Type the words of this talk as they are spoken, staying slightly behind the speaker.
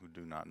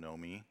not know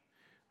me,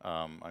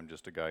 I'm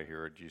just a guy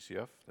here at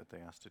GCF that they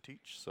asked to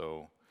teach,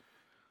 so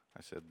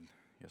I said,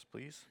 yes,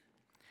 please.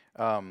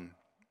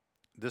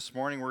 This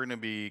morning we're going to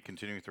be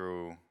continuing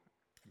through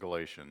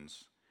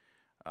Galatians,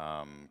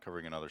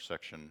 covering another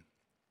section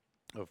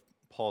of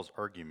Paul's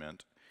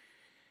argument,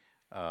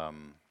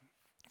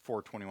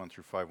 4:21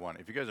 through 5:1.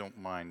 If you guys don't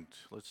mind,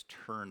 let's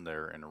turn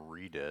there and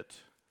read it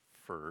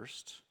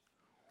first,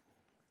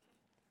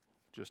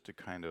 just to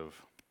kind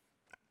of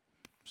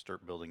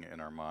start building it in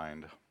our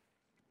mind,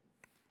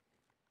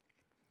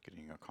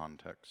 getting a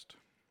context.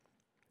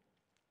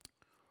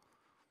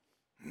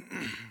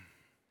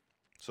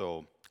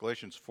 So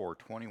Galatians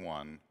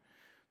 4:21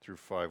 through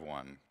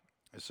 5:1,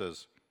 it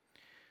says,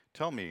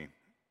 "Tell me,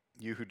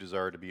 you who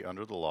desire to be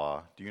under the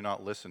law, do you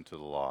not listen to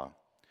the law?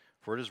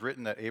 For it is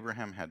written that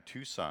Abraham had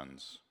 2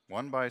 sons,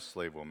 one by a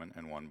slave woman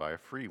and one by a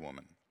free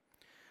woman.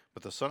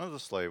 But the son of the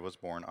slave was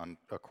born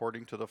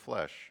according to the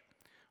flesh,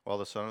 while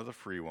the son of the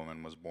free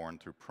woman was born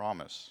through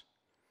promise.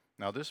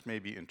 Now this may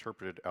be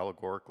interpreted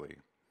allegorically.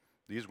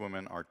 These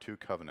women are 2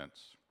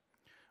 covenants.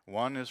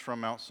 One is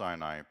from Mount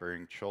Sinai,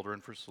 bearing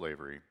children for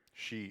slavery.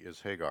 She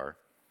is Hagar.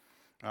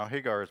 Now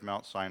Hagar is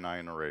Mount Sinai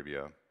in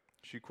Arabia.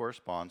 She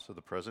corresponds to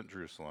the present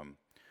Jerusalem,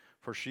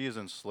 for she is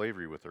in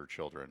slavery with her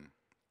children.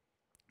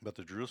 But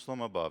the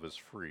Jerusalem above is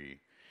free,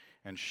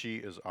 and she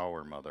is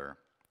our mother.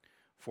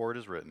 For it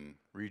is written,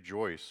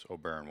 'Rejoice, O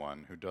barren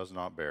one who does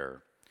not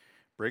bear.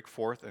 Break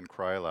forth and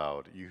cry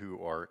aloud, you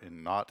who are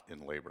not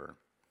in labor.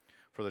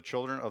 For the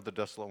children of the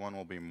desolate one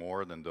will be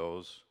more than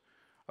those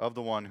of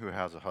the one who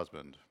has a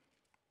husband.'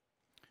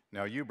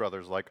 Now you,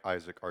 brothers, like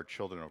Isaac, are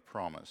children of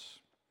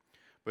promise.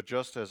 But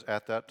just as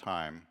at that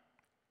time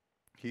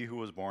he who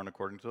was born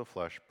according to the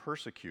flesh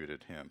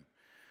persecuted him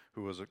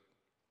who was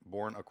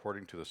born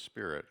according to the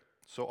Spirit,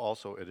 so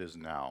also it is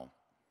now.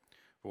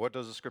 But what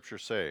does the Scripture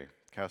say?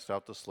 'Cast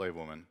out the slave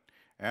woman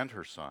and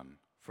her son,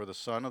 for the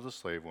son of the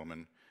slave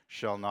woman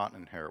shall not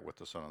inherit with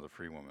the son of the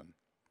free woman.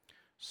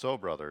 So,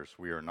 brothers,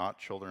 we are not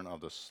children of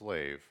the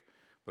slave,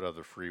 but of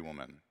the free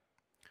woman.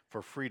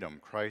 For freedom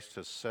Christ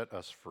has set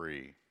us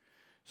free.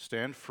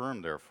 Stand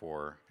firm,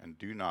 therefore, and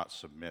do not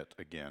submit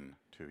again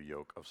to a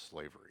yoke of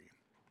slavery.'"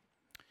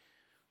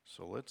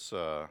 So let's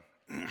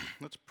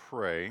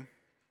pray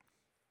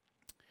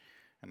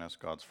and ask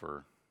God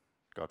for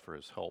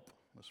his help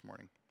this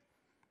morning.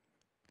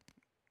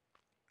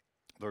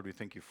 Lord, we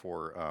thank you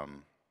for,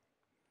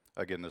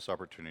 again, this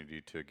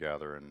opportunity to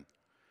gather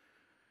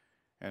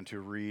and to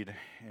read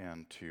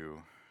and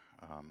to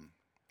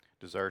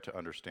desire to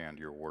understand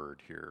your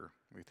word here.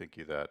 We thank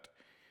you that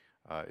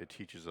it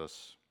teaches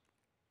us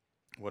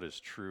what is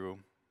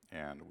true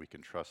and we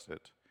can trust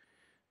it.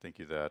 Thank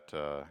you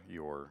that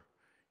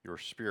your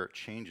Spirit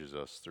changes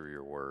us through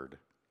your word.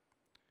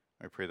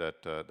 I pray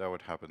that that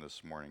would happen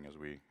this morning as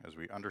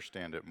we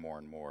understand it more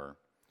and more,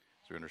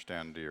 as we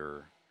understand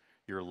your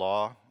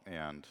law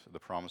and the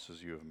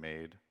promises you have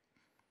made,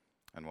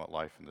 and what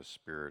life in the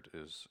Spirit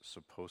is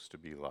supposed to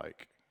be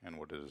like and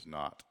what it is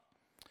not.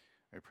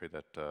 I pray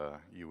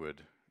that you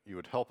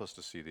would help us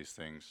to see these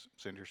things.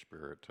 Send your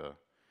Spirit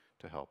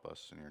to help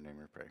us. In your name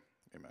we pray.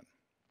 Amen.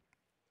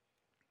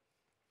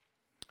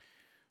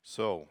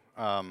 So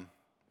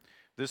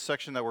this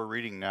section that we're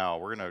reading now,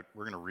 we're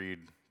gonna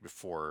read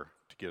before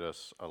to get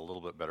us a little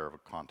bit better of a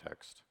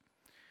context.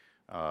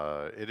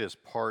 It is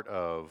part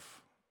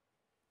of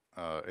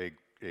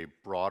a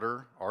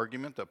broader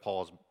argument that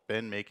Paul has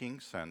been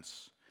making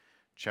since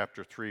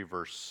chapter 3,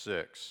 verse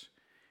 6,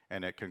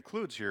 and it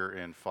concludes here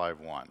in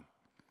 5:1.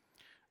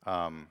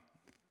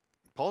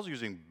 Paul's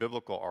using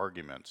biblical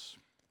arguments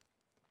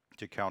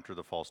to counter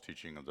the false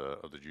teaching of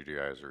the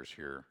Judaizers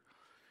here.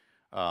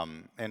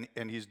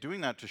 And he's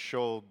doing that to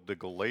show the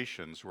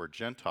Galatians, who are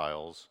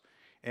Gentiles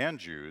and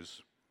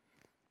Jews,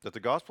 that the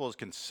gospel is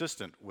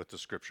consistent with the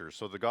scriptures.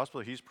 So the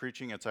gospel he's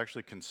preaching, it's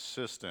actually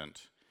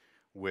consistent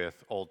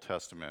with Old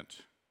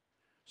Testament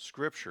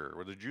scripture,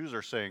 where the Jews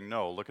are saying,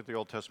 no, look at the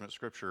Old Testament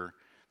scripture,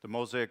 the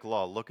Mosaic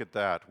law, look at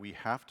that, we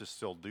have to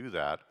still do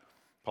that.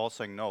 Paul's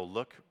saying, no,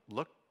 look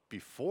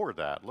before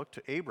that, look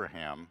to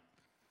Abraham.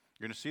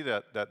 You're going to see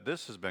that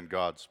this has been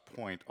God's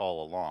point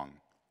all along.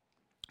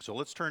 So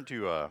let's turn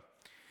to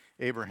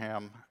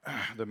Abraham,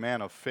 the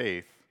man of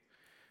faith,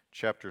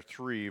 chapter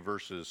 3,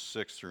 verses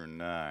 6 through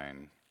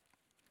 9.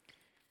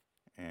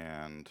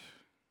 And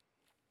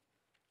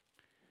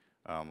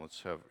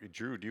let's have,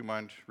 Drew, do you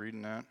mind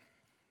reading that?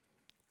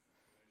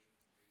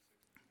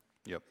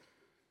 Yep.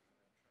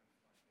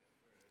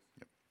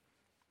 Yep.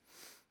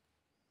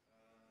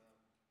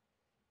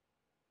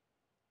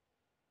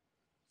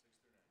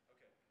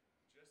 Okay.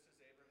 Just as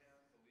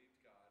Abraham believed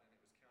God, and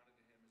it was counted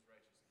to him as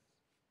righteousness.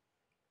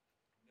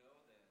 Know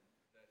then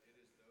that it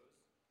is those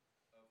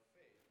of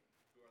faith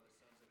who are the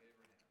sons of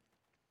Abraham.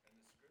 And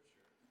the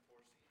scripture,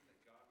 foreseeing that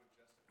God would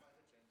justify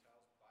the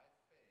Gentiles by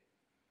faith,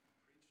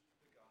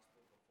 preached the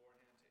gospel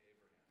beforehand to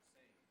Abraham,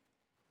 saying,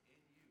 "In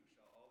you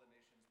shall all the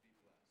nations be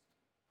blessed."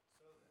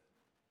 So then,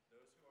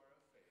 those who are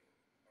of faith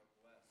are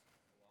blessed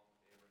along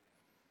with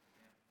Abraham, the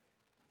man of faith.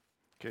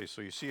 Okay,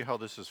 so you see how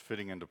this is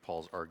fitting into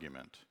Paul's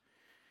argument.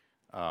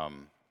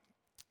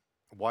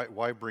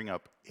 Why bring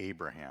up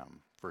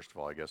Abraham? First of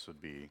all, I guess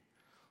would be,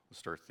 let's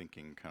start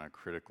thinking kind of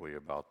critically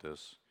about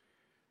this.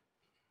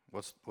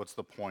 What's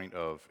the point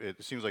of it?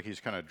 It seems like he's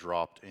kind of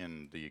dropped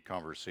in the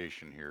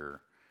conversation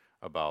here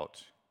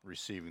about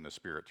receiving the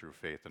Spirit through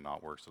faith and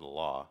not works of the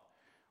law.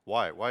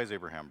 Why is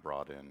Abraham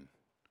brought in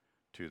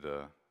to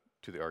the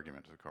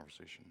argument, to the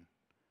conversation?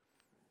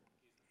 He's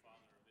the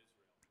father of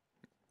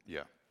Israel.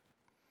 Yeah.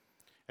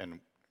 And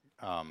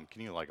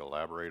can you like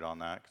elaborate on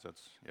that? Because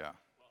that's, yeah.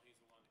 Well, he's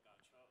the one that God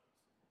chose.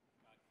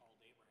 God called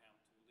Abraham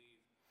to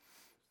leave,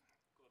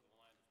 go to the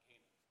land of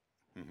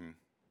Canaan.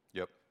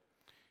 Yep.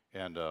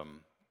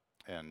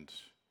 And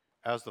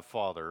as the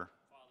father,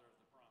 Father of the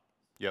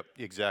promise. yep,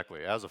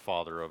 exactly, as a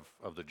father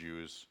of the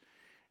Jews,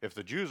 if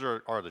the Jews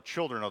are the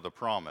children of the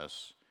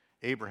promise,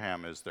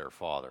 Abraham is their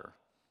father.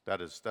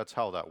 That's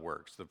how that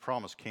works. The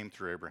promise came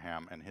through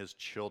Abraham, and his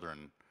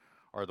children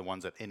are the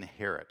ones that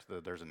inherit.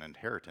 There's an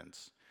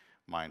inheritance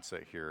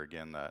mindset here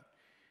again that,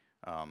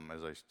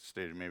 as I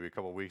stated maybe a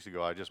couple of weeks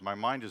ago, my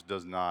mind just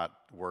does not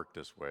work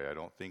this way. I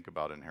don't think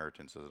about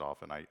inheritance as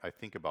often. I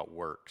think about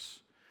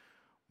works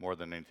more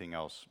than anything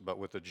else. But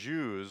with the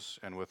Jews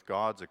and with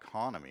God's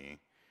economy,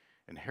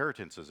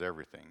 inheritance is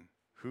everything.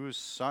 Whose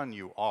son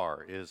you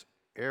are is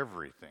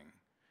everything.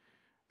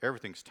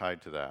 Everything's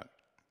tied to that.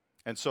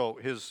 And so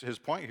his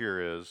point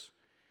here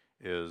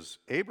is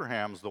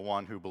Abraham's the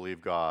one who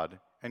believed God,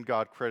 and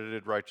God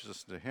credited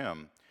righteousness to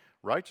him.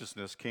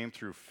 Righteousness came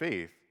through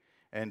faith,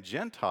 and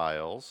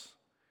Gentiles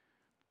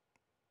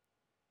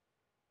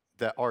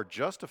that are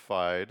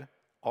justified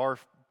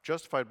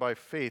by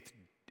faith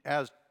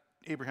as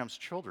Abraham's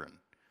children.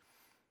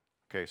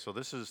 Okay, so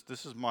this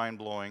is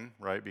mind-blowing,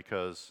 right?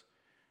 Because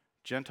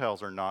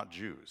Gentiles are not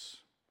Jews.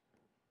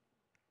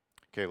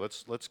 Okay,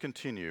 let's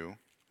continue.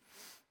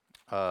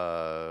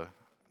 10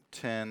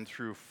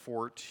 through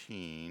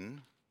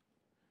 14,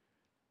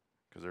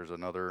 because there's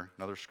another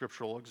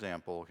scriptural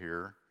example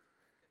here.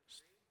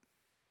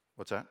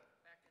 What's that?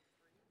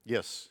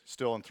 Yes,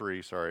 still in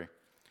 3, sorry.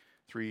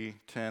 3,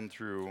 10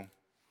 through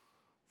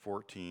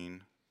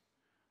 14.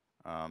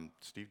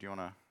 Steve, do you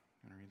want to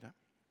read that?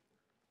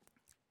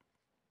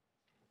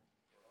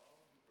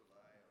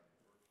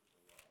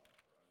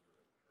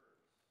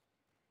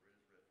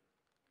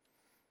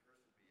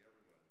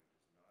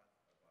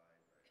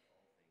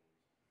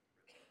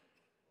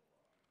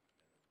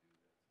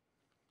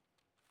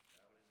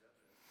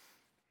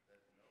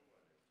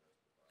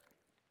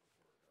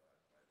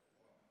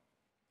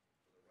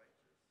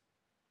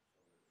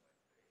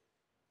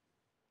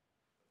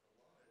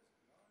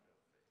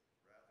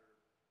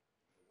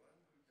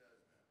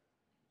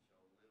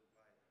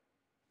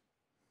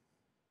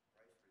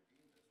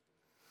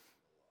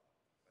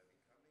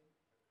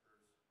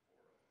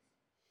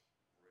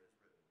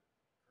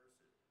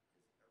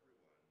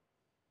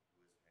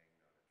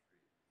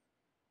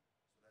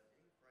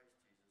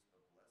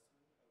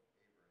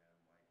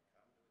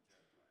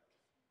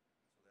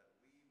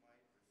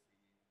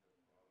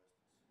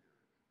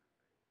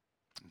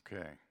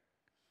 Okay,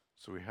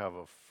 so we have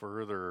a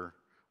further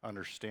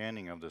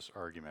understanding of this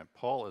argument.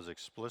 Paul is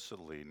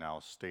explicitly now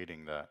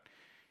stating that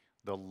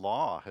the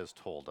law has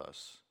told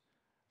us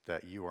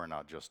that you are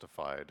not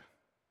justified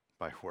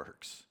by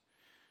works.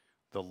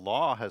 The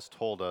law has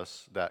told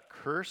us that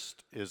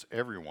cursed is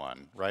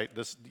everyone, right?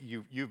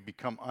 You've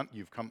come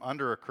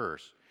under a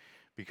curse,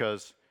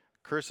 because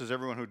cursed is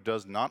everyone who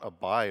does not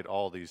abide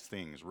all these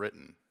things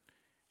written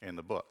in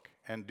the book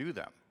and do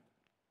them.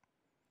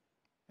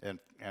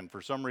 And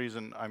for some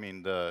reason, I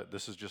mean,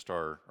 this is just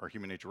our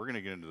human nature. We're going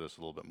to get into this a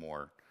little bit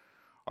more.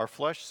 Our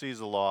flesh sees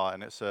the law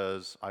and it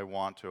says, I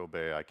want to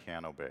obey, I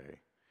can obey.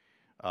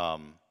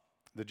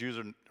 The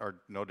Jews are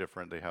no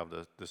different. They have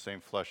the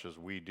same flesh as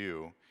we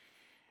do.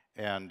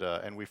 And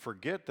we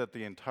forget that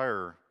the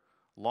entire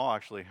law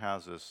actually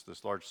has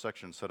this large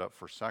section set up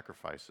for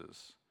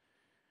sacrifices,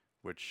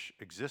 which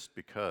exist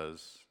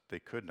because they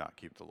could not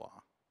keep the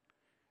law.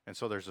 And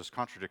so there's this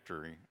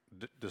contradiction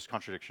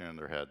in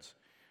their heads.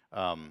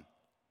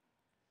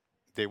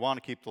 They want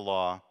to keep the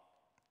law,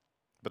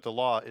 but the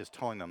law is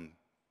telling them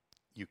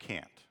you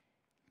can't.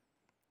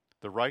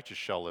 The righteous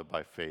shall live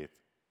by faith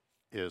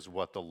is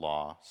what the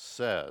law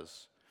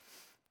says.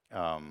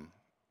 And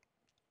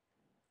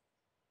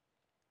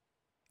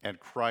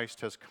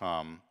Christ has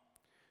come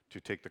to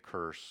take the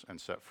curse and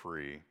set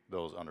free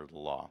those under the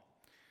law,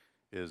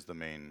 is the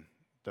main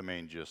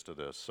gist of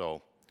this.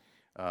 So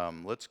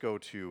let's go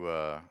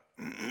to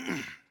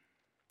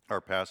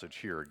our passage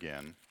here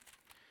again.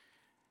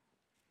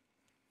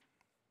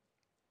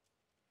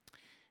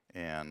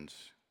 And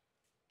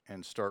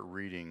start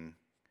reading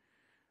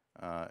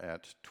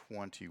at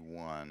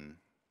 21.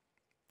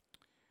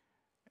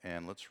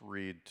 And let's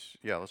read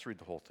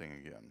the whole thing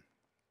again,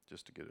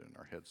 just to get it in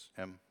our heads.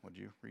 Em, would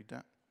you read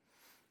that?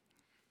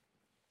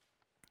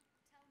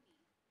 Tell me,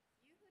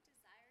 you who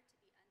desire to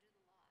be under the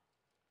law,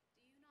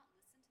 do you not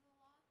listen to the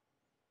law?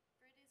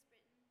 For it is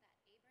written that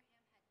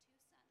Abraham had 2 sons,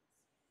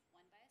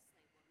 one by a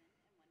slave woman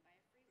and one by a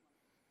free woman.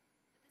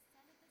 But the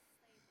son of the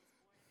slave was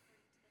born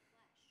according to the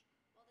flesh,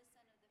 while the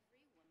son of the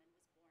free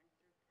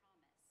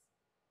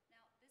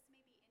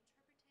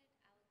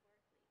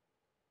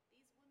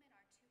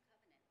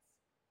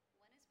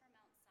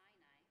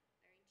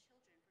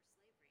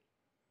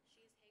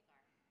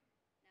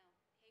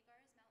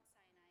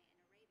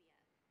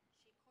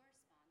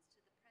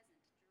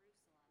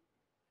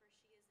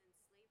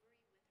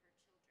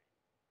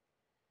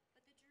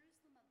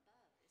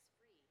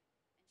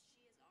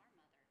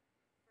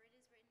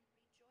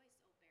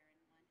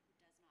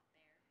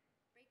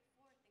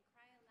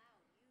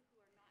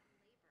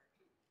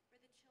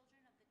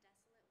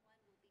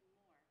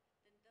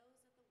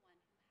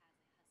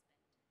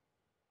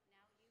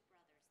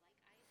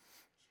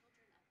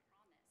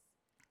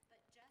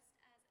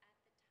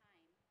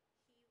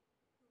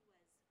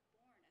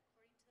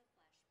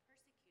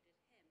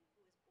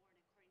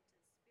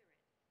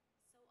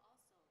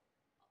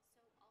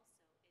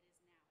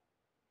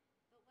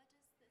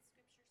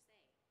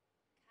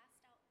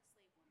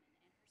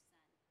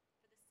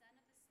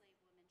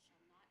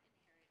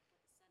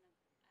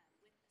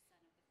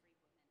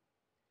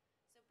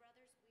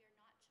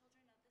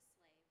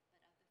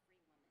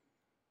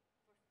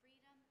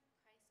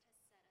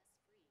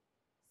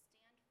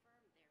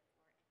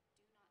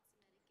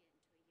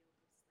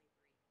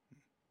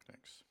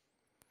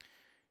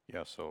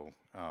Yeah, so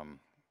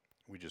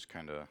we just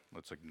kind of,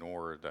 let's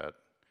ignore that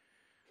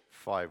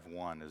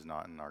 5:1 is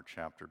not in our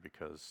chapter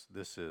because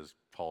this is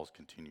Paul's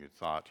continued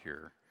thought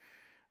here.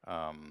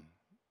 And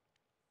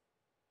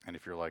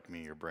if you're like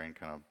me, your brain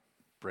kind of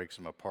breaks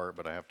them apart,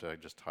 but I have to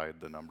just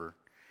hide the number,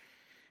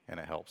 and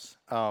it helps.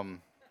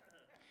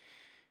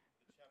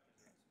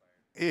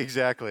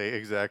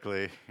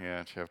 Exactly.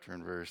 Yeah, chapter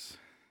and verse.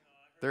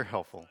 They're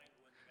helpful. When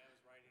the guy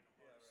was writing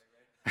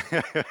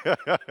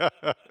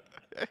a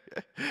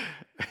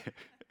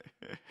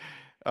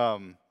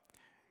verse.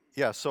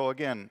 Yeah, so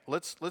again,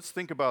 let's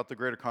think about the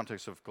greater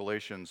context of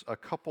Galatians. A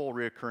couple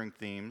reoccurring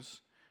themes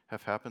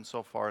have happened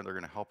so far, and they're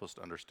going to help us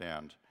to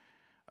understand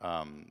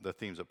the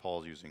themes that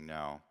Paul's using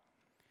now.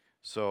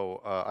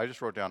 So I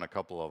just wrote down a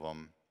couple of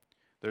them.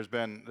 There's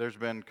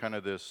been kind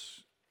of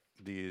these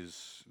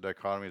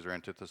dichotomies or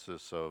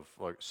antithesis of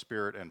like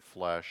spirit and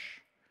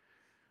flesh,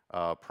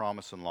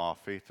 promise and law,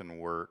 faith and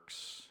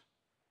works.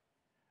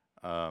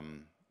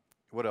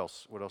 What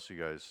else? What else do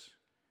you guys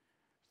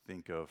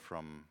think of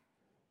from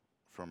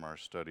our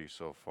study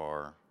so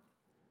far?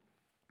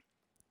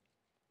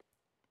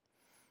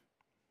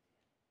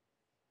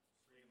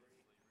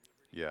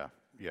 Yeah.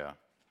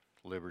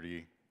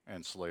 Liberty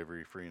and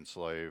slavery, free and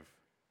slave.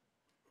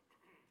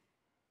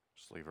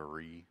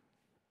 Slavery.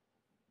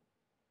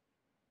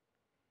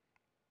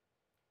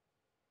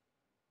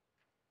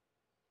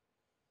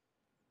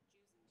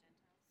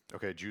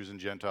 Okay, Jews and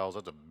Gentiles,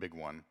 that's a big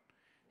one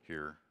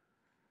here.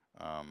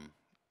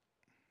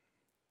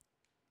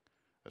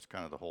 That's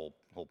kind of the whole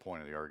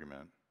point of the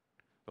argument,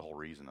 the whole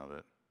reason of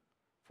it,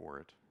 for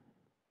it.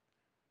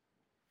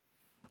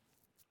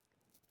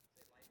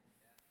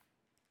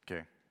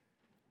 Okay.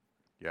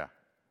 Yeah.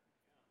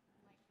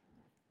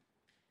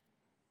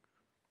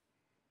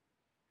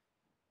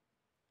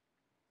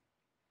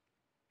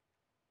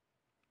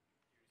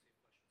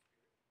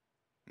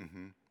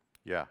 Mm-hmm.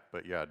 Yeah,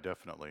 but yeah,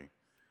 definitely.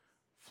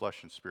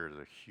 Flesh and spirit is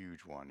a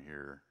huge one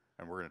here,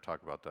 and we're going to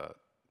talk about that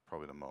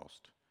probably the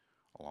most,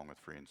 along with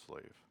free and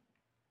slave.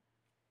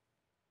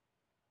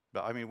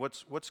 But I mean,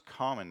 what's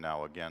common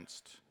now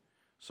against?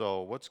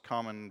 So what's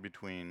common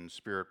between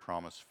spirit,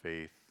 promise,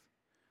 faith,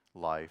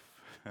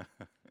 life?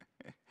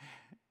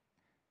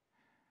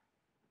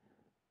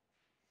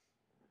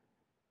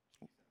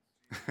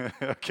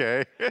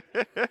 Okay.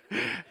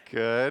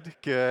 Good.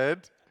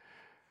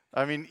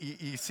 I mean,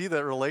 you see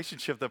that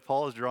relationship that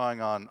Paul is drawing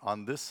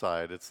on this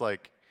side. It's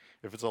like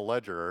if it's a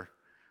ledger,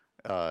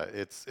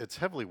 it's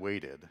heavily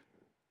weighted.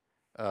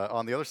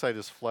 On the other side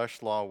is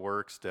flesh, law,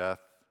 works, death.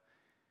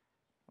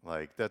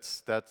 Like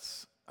that's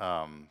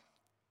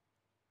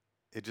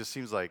it just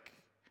seems like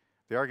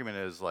the argument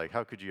is like,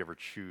 how could you ever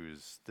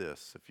choose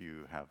this if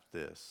you have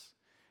this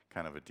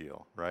kind of a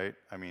deal, right?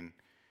 I mean,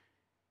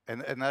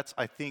 and that's,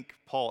 I think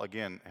Paul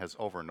again has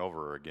over and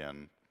over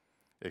again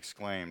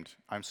exclaimed,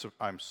 I'm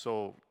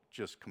so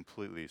just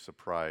completely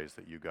surprised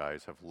that you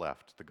guys have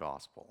left the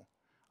gospel.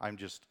 I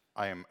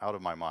am out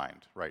of my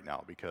mind right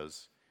now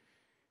because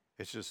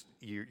it's just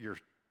you're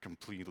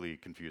completely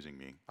confusing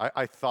me.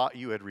 I thought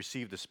you had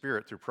received the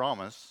Spirit through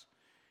promise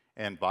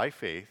and by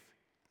faith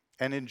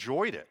and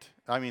enjoyed it.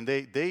 I mean,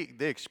 they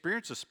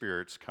experienced the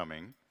Spirit's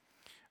coming,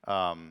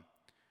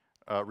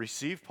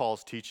 received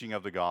Paul's teaching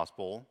of the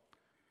gospel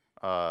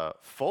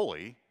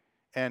fully,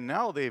 and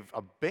now they've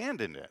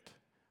abandoned it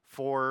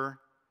for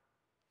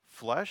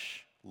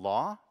flesh,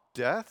 law,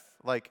 death,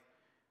 like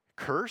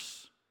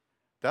curse.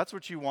 That's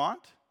what you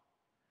want?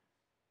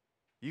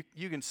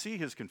 You can see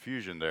his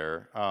confusion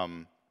there.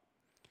 And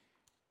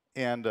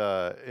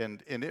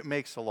it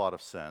makes a lot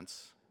of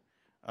sense.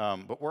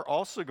 But we're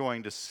also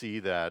going to see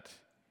that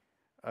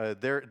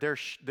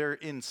there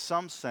in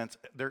some sense,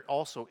 there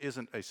also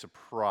isn't a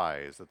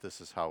surprise that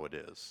this is how it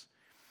is.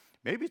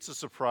 Maybe it's a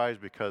surprise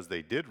because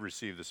they did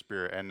receive the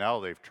Spirit and now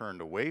they've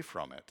turned away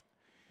from it.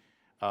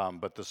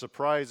 But the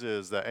surprise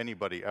is that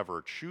anybody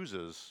ever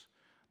chooses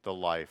the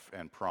life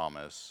and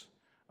promise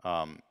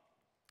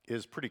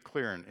is pretty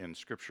clear in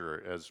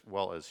Scripture as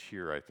well as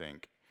here, I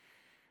think.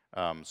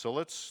 So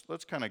let's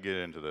kind of get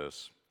into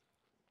this.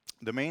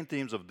 The main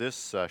themes of this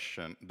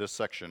section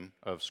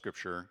of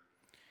Scripture,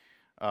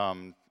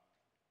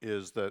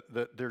 is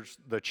that there's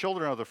the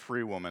children of the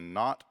free woman,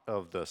 not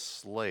of the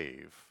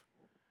slave,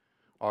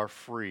 are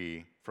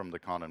free from the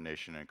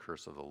condemnation and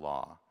curse of the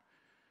law.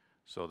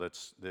 So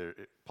that's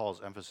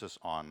Paul's emphasis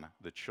on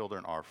the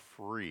children are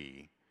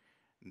free.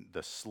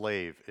 The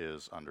slave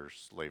is under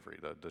slavery.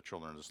 The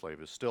children of the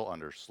slave is still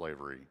under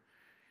slavery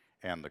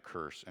and the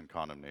curse and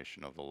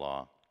condemnation of the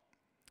law.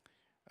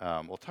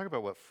 We'll talk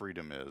about what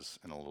freedom is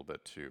in a little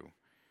bit too.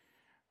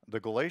 The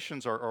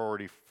Galatians are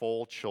already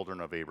full children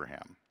of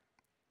Abraham.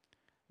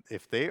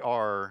 If they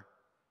have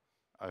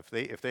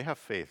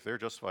faith, they're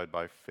justified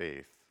by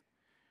faith.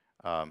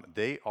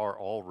 They are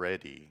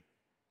already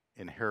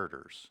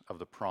inheritors of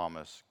the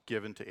promise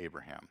given to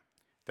Abraham.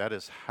 That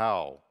is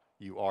how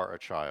you are a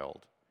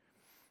child.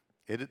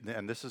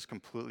 And this is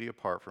completely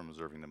apart from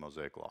observing the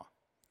Mosaic Law.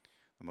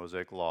 The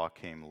Mosaic Law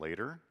came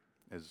later.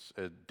 As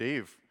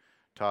Dave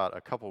taught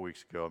a couple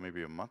weeks ago,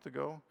 maybe a month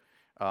ago,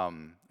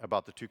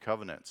 about the two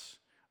covenants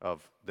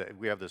of that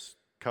we have this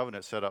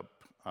covenant set up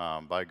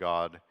by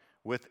God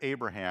with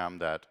Abraham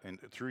that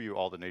through you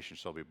all the nations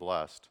shall be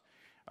blessed.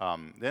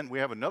 Then we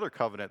have another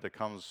covenant that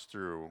comes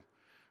through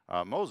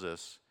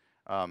Moses,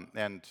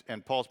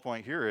 and Paul's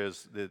point here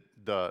is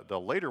that the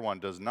later one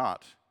does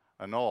not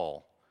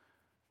annul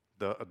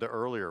the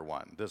earlier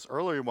one. This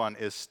earlier one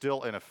is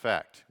still in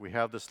effect. We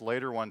have this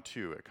later one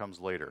too. It comes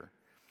later.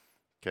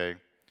 Okay,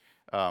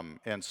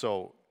 and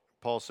so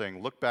Paul's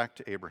saying, look back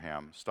to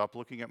Abraham. Stop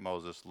looking at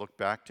Moses. Look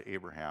back to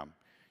Abraham.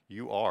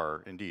 You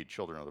are indeed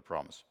children of the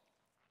promise.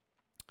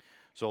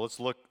 So let's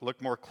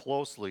look more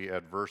closely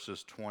at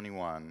verses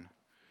 21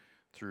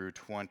 through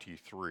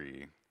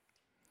 23.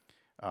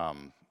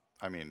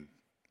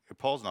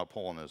 Paul's not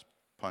pulling his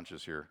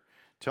punches here.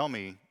 Tell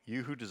me,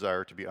 you who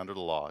desire to be under the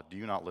law, do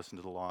you not listen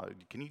to the law?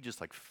 Can you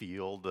just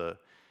feel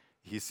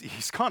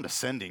he's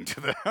condescending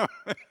to them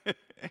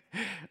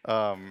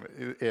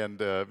and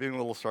being a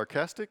little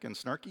sarcastic and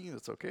snarky.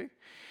 That's okay.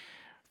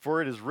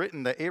 For it is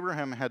written that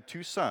Abraham had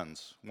two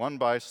sons, one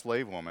by a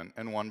slave woman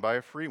and one by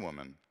a free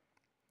woman.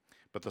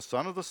 But the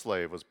son of the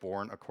slave was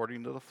born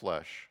according to the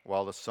flesh,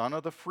 while the son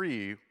of the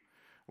free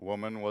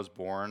woman was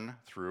born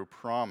through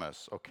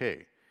promise.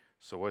 Okay,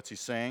 so what's he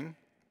saying?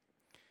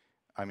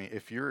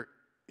 If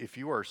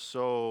you are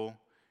so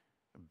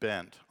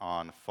bent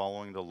on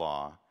following the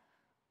law,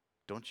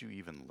 don't you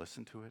even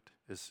listen to it?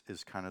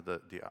 Is kind of the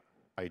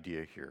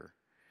idea here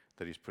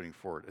that he's putting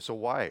forward. So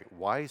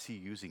why is he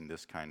using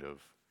this kind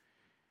of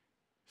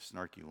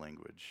snarky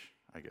language,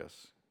 I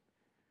guess,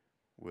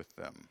 with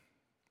them?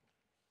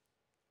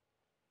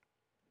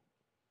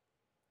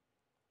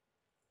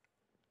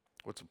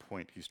 What's the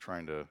point he's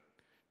trying to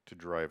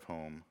drive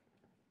home?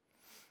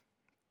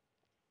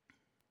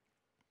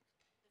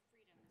 The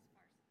freedom is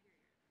far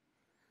superior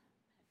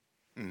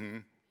Mm-hmm.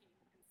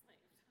 being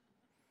enslaved.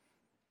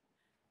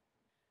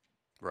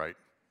 Right.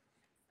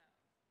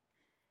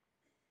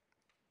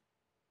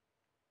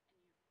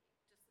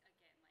 And you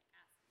just again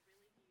ask,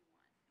 really, do you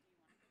want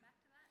to go back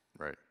to that?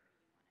 Right.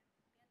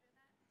 Do you want to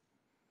be under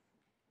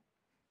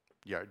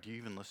that? Yeah, do you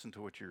even listen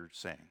to what you're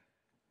saying?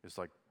 It's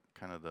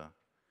kind of to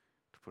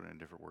put it in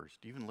different words.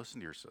 Do you even listen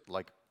to yourself?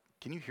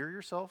 Can you hear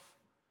yourself?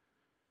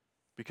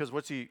 Because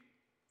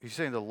he's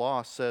saying the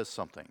law says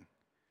something.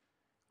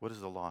 What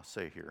does the law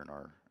say here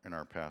in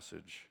our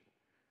passage?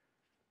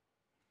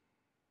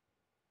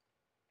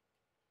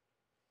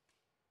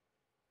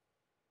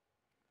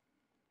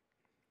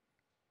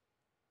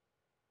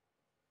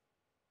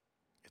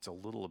 It's a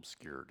little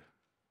obscured.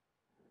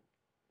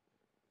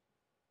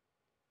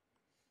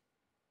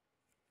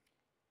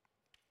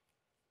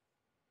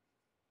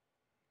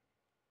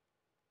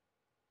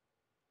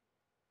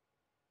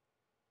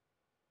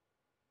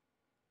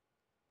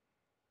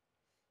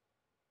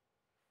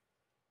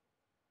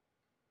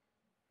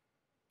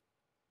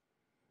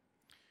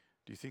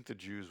 Do you think the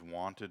Jews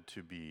wanted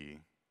to be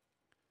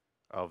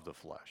of the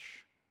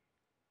flesh?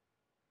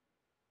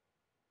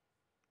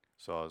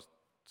 So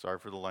sorry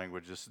for the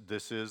language.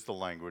 This is the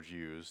language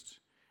used.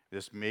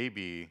 This may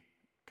be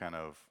kind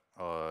of,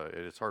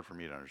 it's hard for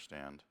me to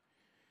understand.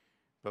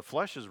 But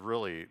flesh is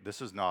really,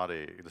 this is not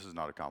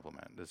a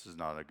compliment. This is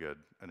not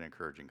an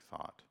encouraging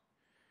thought.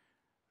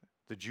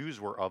 The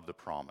Jews were of the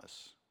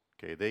promise.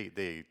 Okay,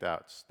 they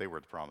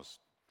were the promise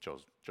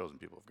chosen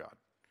people of God.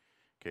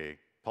 Okay,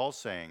 Paul's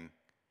saying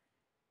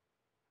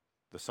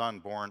the son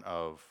born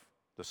of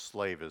the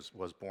slave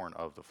was born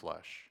of the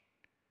flesh.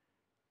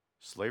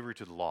 Slavery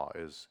to the law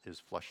is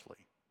fleshly.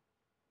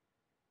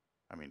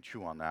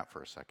 Chew on that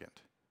for a second.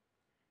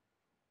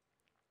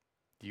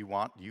 Do you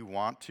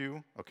want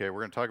to? Okay,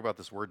 we're going to talk about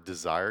this word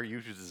desire. You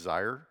should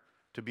desire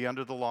to be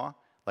under the law.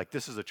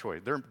 This is a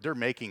choice. They're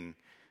making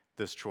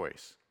this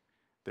choice.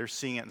 They're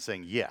seeing it and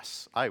saying,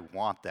 yes, I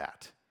want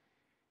that.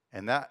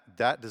 And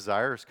that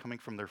desire is coming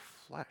from their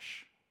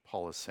flesh,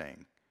 Paul is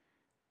saying.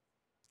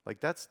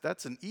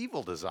 That's an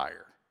evil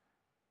desire.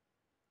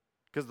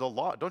 Because the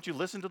law, don't you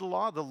listen to the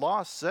law? The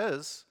law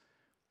says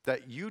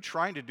that you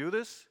trying to do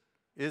this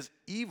is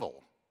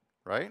evil,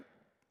 right?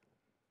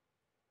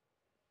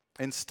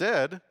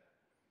 Instead,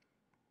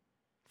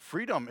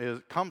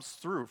 freedom comes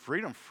through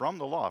freedom from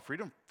the law,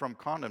 freedom from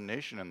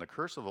condemnation and the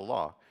curse of the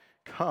law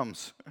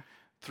comes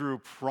through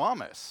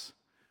promise.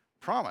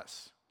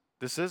 Promise.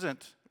 This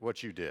isn't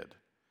what you did.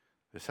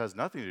 This has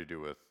nothing to do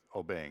with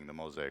obeying the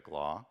Mosaic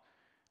law.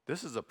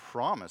 This is a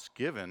promise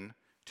given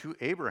to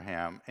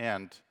Abraham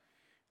and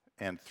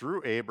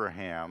through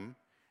Abraham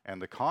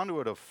and the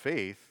conduit of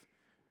faith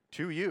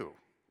to you.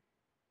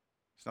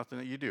 It's nothing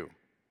that you do.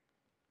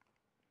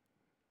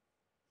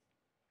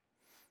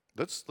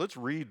 Let's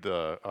read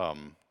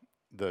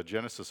the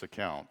Genesis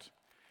account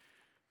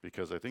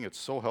because I think it's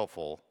so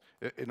helpful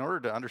in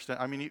order to understand.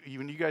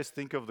 When you guys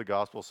think of the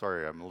gospel,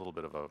 sorry, I'm a little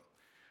bit of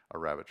a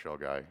rabbit trail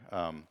guy.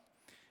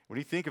 When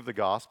you think of the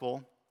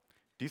gospel,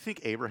 do you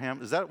think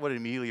Abraham? Is that what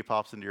immediately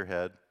pops into your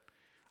head?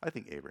 I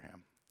think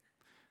Abraham.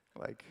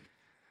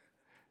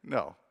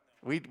 No,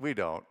 we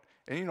don't.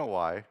 And you know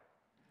why?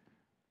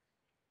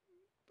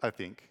 I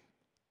think.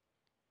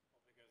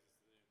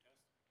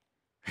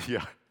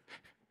 Yeah.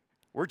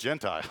 We're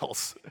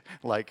Gentiles.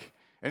 Like,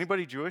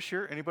 anybody Jewish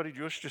here? Anybody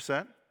Jewish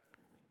descent?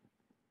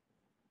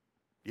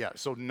 Yeah,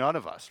 so none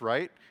of us,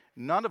 right?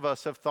 None of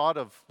us have thought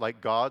of like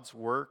God's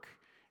work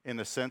in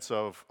the sense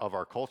of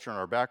our culture and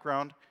our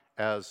background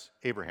as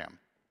Abraham.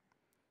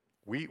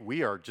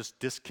 We are just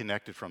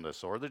disconnected from this.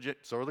 So are the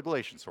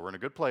Galatians. So we're in a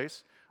good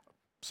place.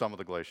 Some of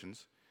the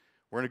Galatians.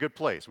 We're in a good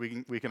place.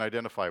 We can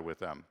identify with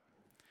them,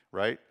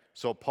 right?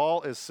 So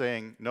Paul is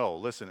saying, no,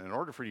 listen, in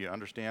order for you to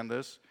understand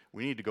this,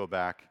 we need to go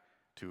back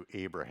to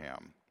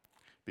Abraham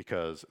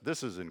because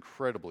this is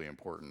incredibly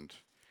important.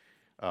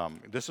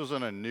 This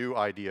wasn't a new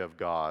idea of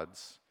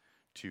God's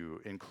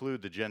to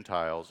include the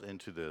Gentiles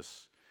into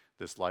this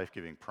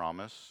life-giving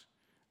promise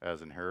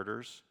as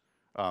inheritors.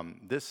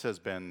 This has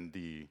been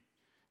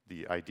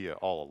the idea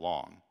all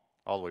along,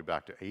 all the way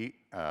back to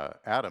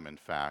Adam, in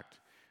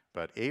fact.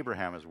 But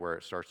Abraham is where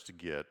it starts to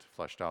get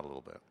fleshed out a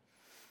little bit.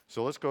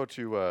 So let's go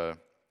to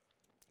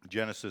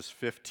Genesis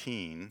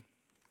 15.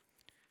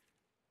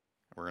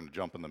 We're going to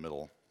jump in the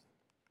middle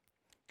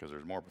because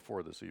there's more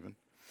before this even.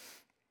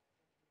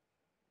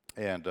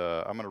 And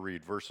I'm going to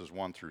read verses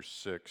 1 through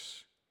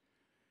 6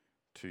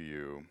 to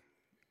you.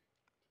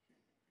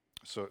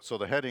 So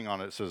the heading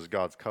on it says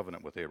God's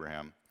covenant with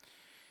Abraham.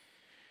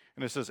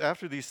 And it says,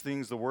 after these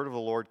things, the word of the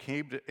Lord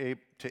came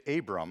to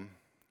Abram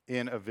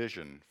in a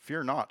vision.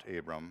 Fear not,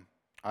 Abram.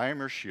 I am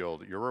your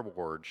shield. Your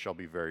reward shall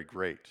be very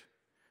great.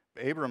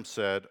 But Abram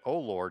said, O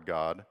Lord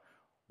God,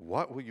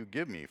 what will you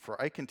give me?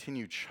 For I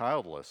continue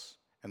childless,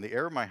 and the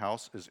heir of my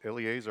house is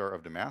Eliezer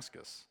of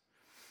Damascus.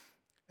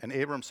 And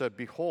Abram said,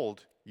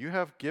 behold, you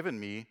have given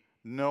me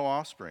no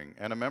offspring,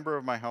 and a member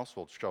of my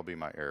household shall be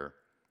my heir.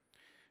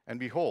 And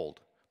behold,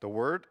 the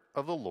word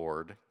of the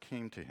Lord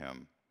came to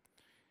him.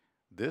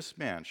 This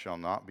man shall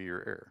not be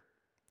your heir.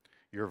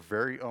 Your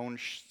very own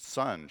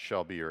son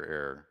shall be your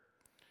heir.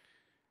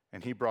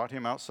 And he brought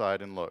him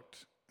outside and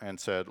looked, and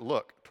said,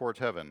 look towards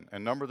heaven,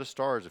 and number the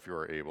stars if you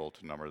are able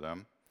to number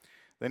them.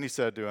 Then he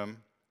said to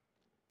him,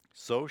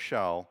 so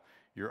shall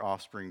your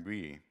offspring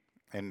be.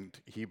 And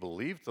he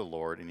believed the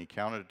Lord, and he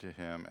counted it to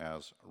him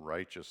as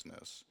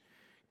righteousness.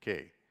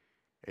 Okay,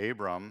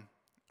 Abram,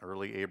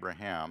 early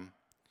Abraham,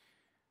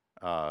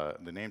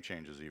 the name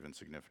change is even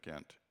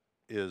significant,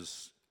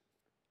 is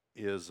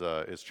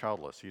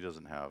childless. He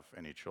doesn't have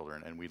any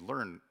children. And we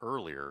learned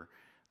earlier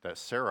that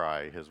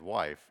Sarai, his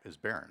wife, is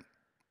barren.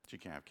 She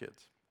can't have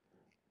kids.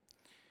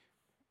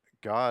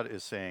 God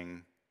is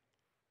saying,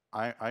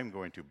 I'm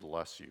going to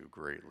bless you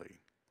greatly.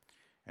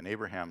 And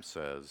Abraham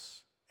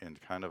says, in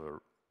kind of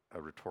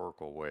a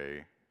rhetorical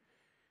way,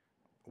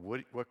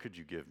 what could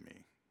you give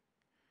me?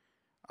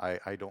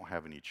 I don't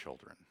have any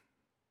children.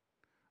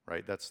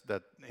 Right?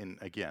 And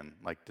again,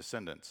 like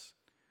descendants.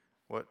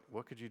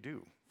 What could you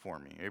do for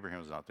me?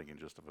 Abraham's not thinking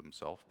just of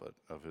himself, but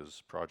of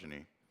his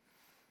progeny.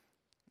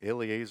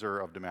 Eliezer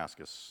of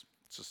Damascus,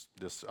 it's just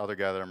this other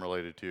guy that I'm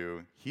related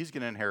to, he's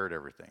going to inherit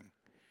everything.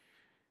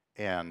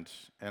 And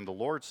the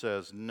Lord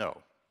says, no,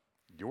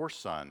 your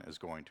son is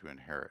going to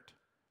inherit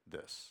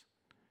this.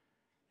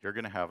 You're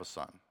going to have a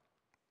son.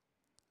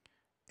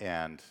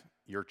 And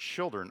your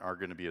children are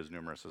going to be as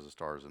numerous as the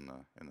stars in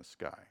the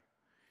sky.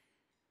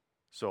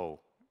 So,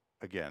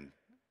 again,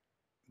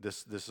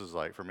 this is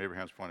like, from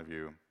Abraham's point of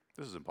view,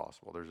 this is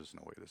impossible. There's just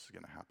no way this is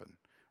going to happen,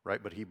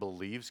 right? But he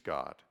believes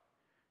God.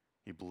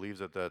 He believes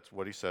that that's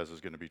what he says is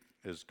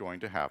going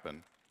to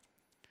happen.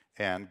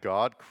 And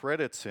God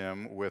credits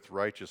him with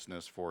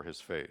righteousness for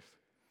his faith.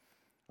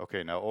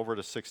 Okay, now over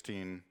to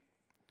 16,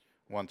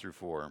 1 through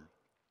 4.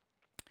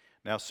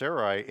 Now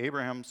Sarai,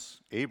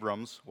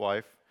 Abram's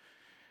wife,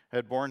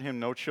 had borne him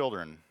no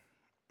children.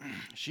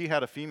 She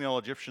had a female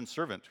Egyptian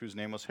servant whose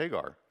name was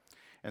Hagar.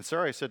 And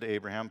Sarai said to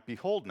Abraham,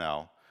 behold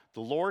now,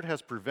 the Lord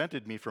has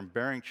prevented me from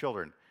bearing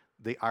children.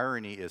 The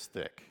irony is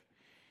thick.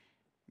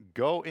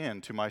 Go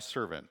in to my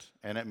servant,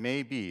 and it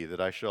may be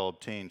that I shall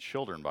obtain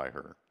children by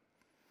her.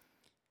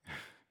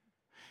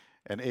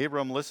 And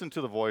Abram listened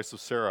to the voice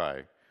of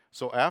Sarai.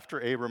 So after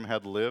Abram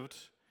had lived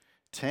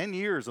 10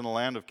 years in the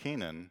land of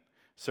Canaan,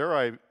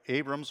 Sarai,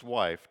 Abram's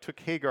wife, took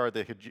Hagar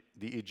the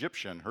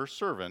Egyptian, her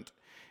servant,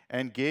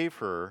 and gave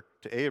her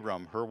to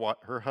Abram,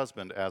 her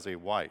husband, as a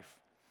wife.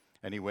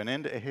 And he went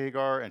into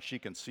Hagar, and she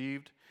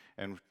conceived.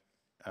 And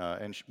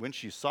when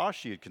she saw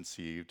she had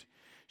conceived,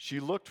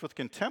 she looked with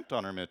contempt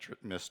on her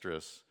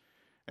mistress.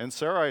 And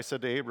Sarai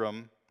said to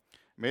Abram,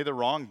 may the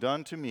wrong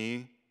done to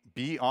me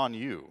be on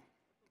you.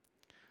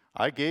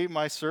 I gave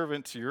my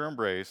servant to your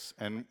embrace,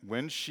 and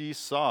when she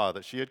saw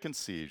that she had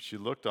conceived, she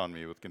looked on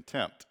me with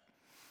contempt.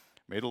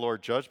 May the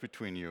Lord judge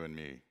between you and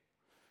me.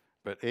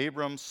 But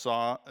Abram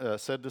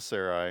said to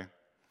Sarai,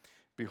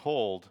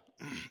 behold,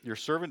 your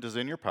servant is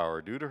in your power.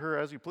 Do to her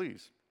as you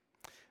please.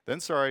 Then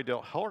Sarai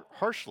dealt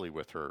harshly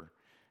with her,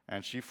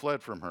 and she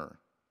fled from her.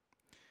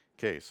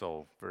 Okay,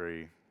 so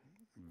very,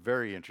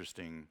 very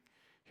interesting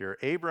here.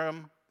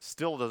 Abram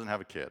still doesn't have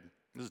a kid.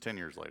 This is 10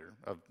 years later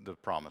of the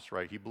promise,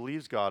 right? He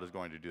believes God is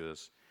going to do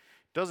this.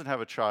 Doesn't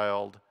have a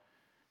child.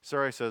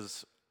 Sarai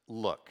says,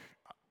 look,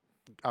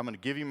 I'm going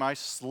to give you my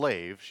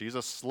slave. She's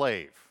a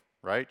slave.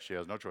 right? She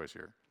has no choice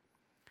here.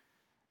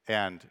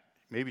 And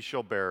maybe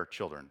she'll bear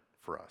children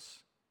for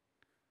us.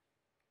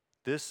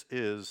 This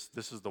is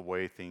the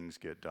way things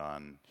get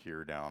done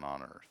here down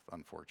on earth,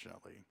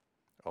 unfortunately.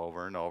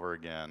 Over and over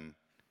again,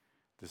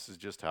 this is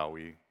just how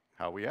we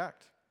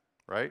act,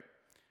 right?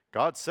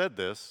 God said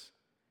this,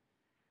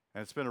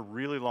 and it's been a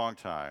really long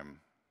time.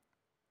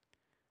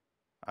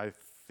 I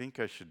think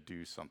I should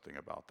do something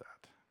about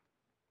that,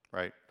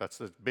 right?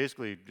 That's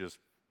basically just,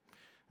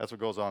 that's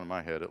what goes on in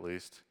my head at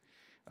least.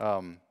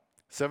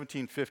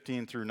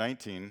 17:15 through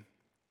 19.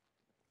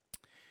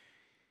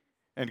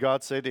 And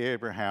God said to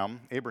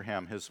Abraham,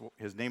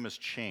 his name is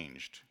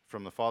changed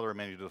from the father of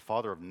many to the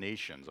father of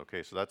nations.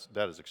 Okay, so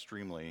that is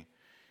extremely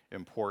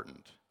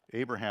important.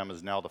 Abraham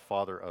is now the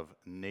father of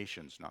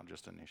nations, not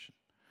just a nation.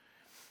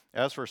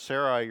 As for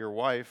Sarai, your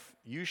wife,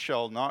 you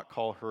shall not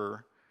call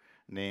her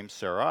name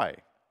Sarai,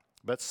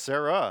 but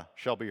Sarah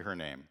shall be her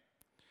name.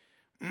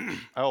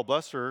 I will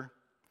bless her,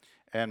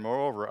 and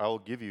moreover, I will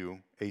give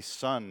you a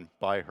son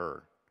by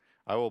her.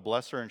 I will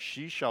bless her, and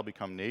she shall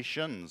become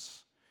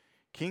nations.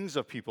 Kings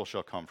of people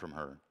shall come from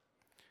her.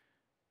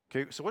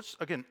 Okay, so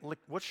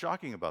what's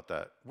shocking about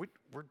that?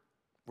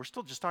 We're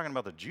still just talking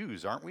about the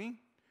Jews, aren't we?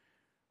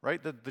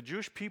 Right? The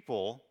Jewish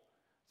people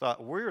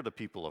thought we're the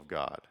people of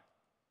God.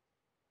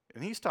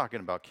 And he's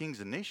talking about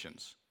kings and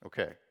nations.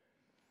 Okay.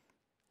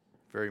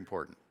 Very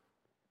important.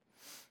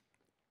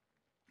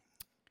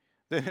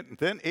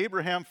 Then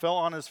Abraham fell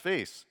on his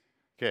face,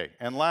 okay,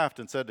 and laughed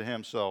and said to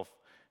himself,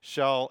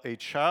 shall a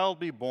child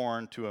be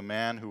born to a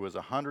man who is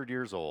 100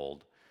 years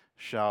old?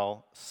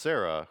 Shall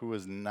Sarah, who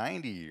is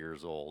 90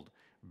 years old,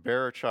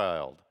 bear a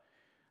child?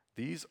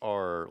 These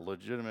are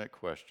legitimate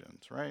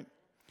questions, right?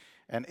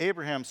 And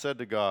Abraham said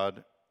to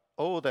God,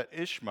 oh, that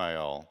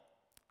Ishmael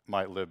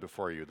might live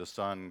before you, the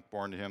son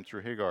born to him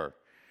through Hagar.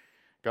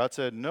 God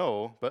said,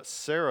 no, but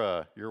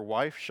Sarah, your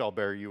wife, shall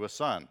bear you a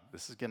son.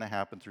 This is going to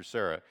happen through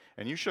Sarah.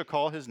 And you shall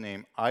call his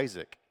name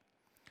Isaac.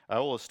 I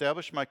will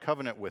establish my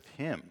covenant with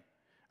him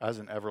as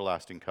an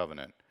everlasting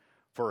covenant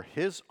for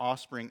his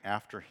offspring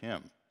after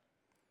him.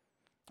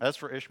 As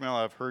for Ishmael,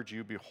 I have heard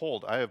you.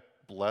 Behold, I have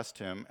blessed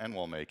him and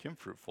will make him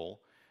fruitful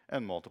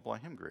and multiply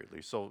him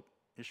greatly. So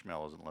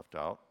Ishmael isn't left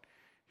out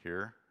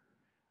here.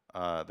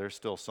 There's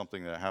still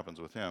something that happens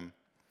with him.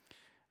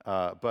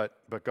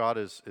 But God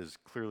is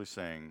clearly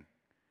saying,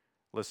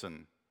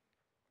 listen,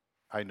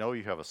 I know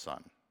you have a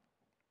son.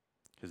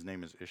 His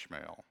name is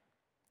Ishmael.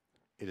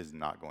 It is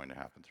not going to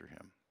happen through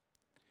him.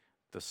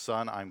 The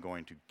son I'm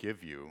going to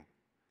give you,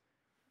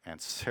 and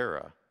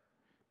Sarah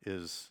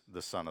is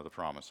the son of the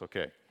promise.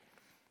 Okay.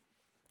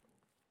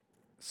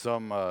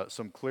 Some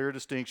clear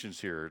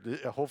distinctions here.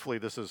 Hopefully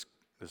this is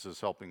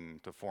helping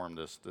to form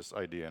this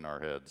idea in our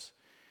heads.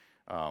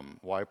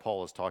 Why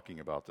Paul is talking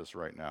about this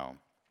right now.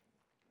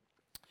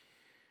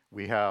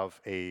 We have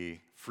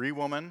a free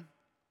woman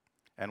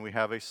and we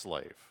have a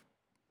slave.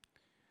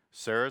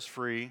 Sarah's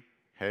free,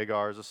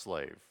 Hagar is a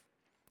slave.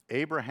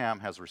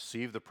 Abraham has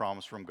received the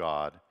promise from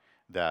God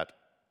that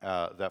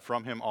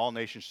from him all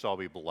nations shall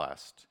be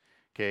blessed.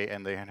 Okay,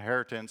 and the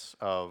inheritance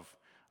of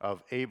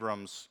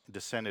Abram's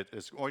descendant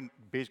is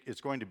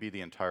going to be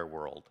the entire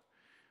world.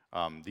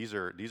 These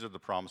are the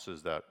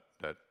promises that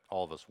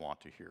all of us want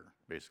to hear.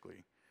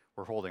 Basically,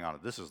 we're holding on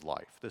to. This is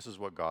life. This is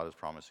what God is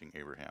promising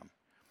Abraham.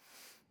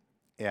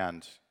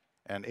 And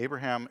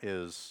Abraham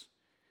is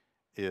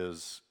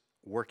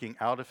working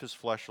out of his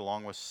flesh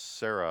along with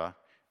Sarah.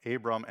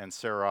 Abram and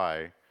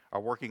Sarai are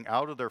working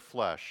out of their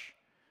flesh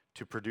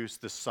to produce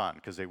this son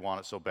because they want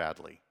it so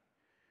badly.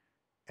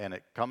 And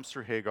it comes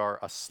through Hagar,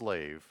 a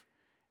slave,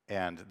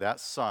 and that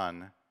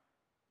son,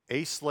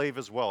 a slave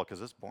as well,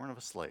 because it's born of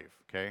a slave,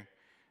 okay,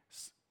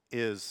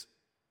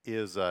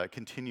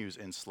 continues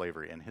in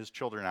slavery, and his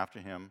children after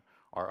him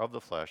are of the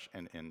flesh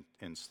and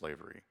in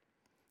slavery.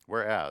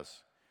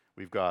 Whereas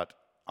we've got,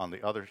 on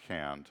the other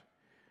hand,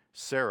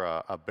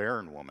 Sarah, a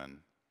barren woman,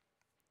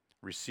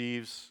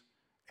 receives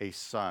a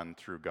son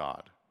through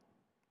God.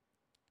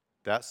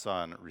 That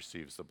son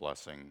receives the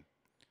blessing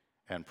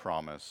and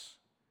promise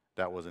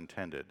that was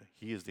intended.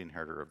 He is the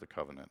inheritor of the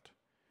covenant.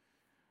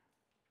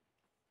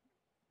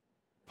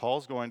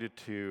 Paul's going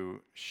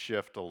to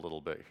shift a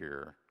little bit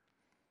here,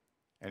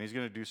 and he's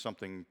going to do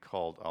something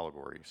called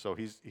allegory. So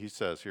he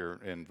says here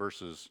in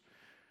verses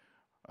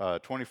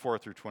 24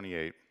 through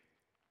 28,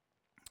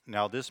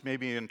 now this may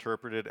be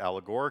interpreted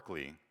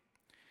allegorically.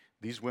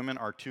 These women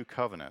are two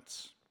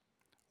covenants.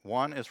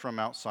 One is from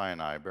Mount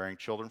Sinai, bearing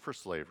children for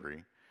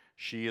slavery.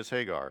 She is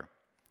Hagar.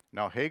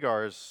 Now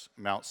Hagar is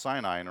Mount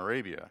Sinai in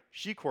Arabia.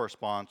 She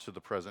corresponds to the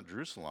present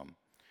Jerusalem,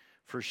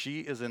 for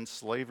she is in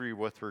slavery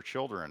with her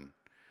children.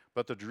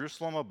 But the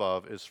Jerusalem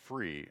above is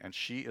free, and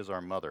she is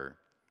our mother.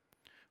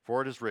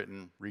 For it is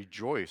written,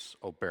 rejoice,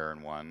 O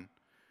barren one,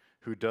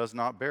 who does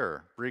not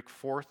bear. Break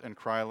forth and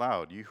cry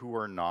aloud, you who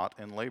are not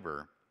in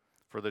labor.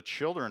 For the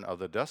children of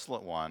the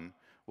desolate one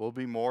will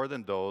be more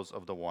than those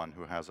of the one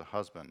who has a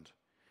husband.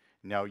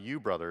 Now you,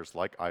 brothers,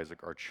 like Isaac,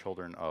 are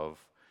children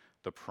of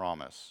the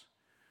promise.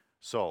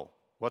 So,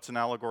 what's an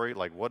allegory?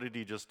 Like, what did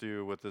he just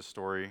do with this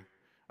story?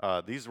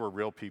 These were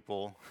real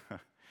people.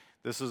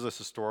 This is a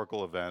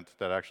historical event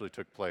that actually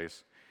took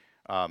place.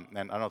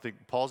 And I don't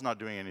think Paul's not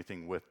doing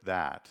anything with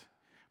that,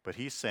 but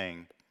he's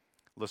saying,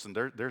 listen,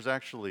 there's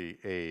actually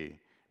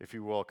if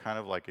you will, kind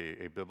of like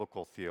a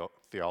biblical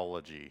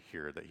theology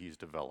here that he's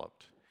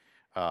developed.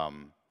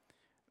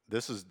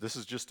 This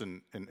is just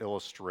an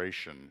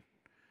illustration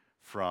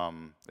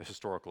from a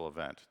historical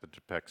event that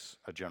depicts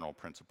a general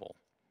principle.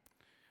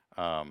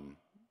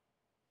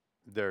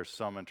 There's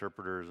some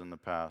interpreters in the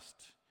past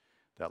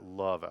that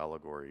love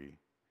allegory.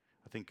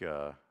 I think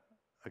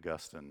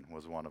Augustine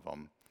was one of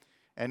them,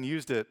 and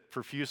used it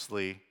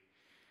profusely,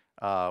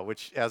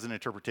 which as an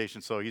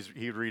interpretation. So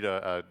he'd read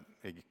a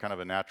kind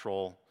of a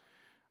natural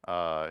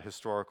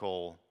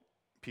historical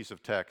piece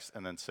of text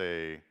and then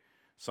say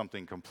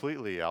something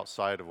completely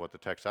outside of what the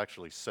text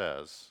actually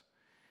says,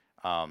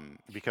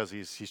 because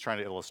he's trying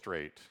to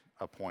illustrate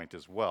a point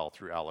as well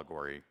through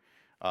allegory.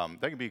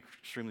 That can be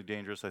extremely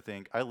dangerous, I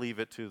think. I leave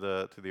it to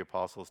the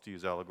apostles to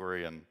use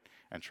allegory and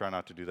try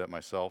not to do that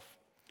myself,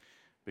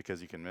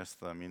 because you can miss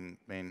the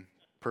main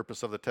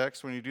purpose of the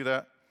text when you do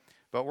that.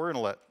 But we're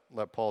going to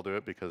let Paul do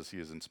it because he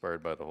is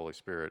inspired by the Holy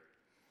Spirit,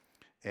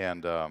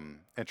 and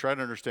try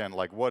to understand,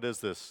 like, what is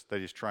this that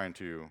he's trying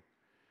to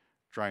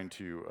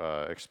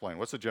explain?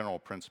 What's the general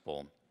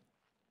principle?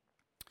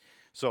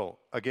 So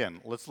again,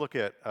 let's look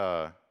at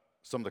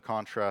some of the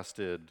contrast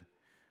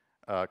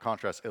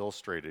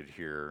illustrated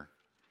here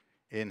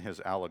in his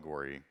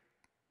allegory.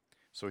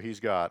 So he's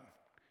got,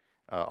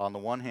 on the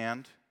one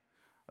hand,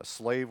 a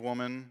slave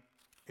woman,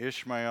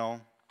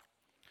 Ishmael,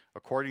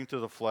 according to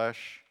the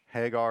flesh,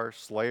 Hagar,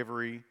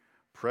 slavery,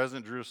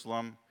 present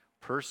Jerusalem,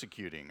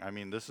 persecuting. I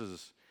mean, this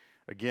is,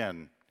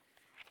 again,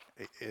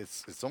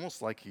 it's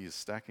almost like he's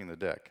stacking the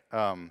deck.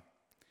 On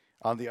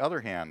the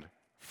other hand,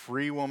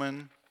 free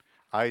woman,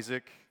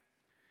 Isaac,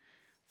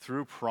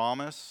 through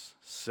promise,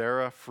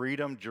 Sarah,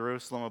 freedom,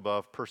 Jerusalem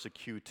above,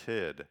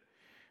 persecuted.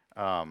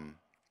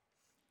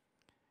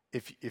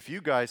 If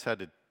you guys had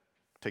to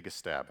take a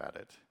stab at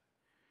it,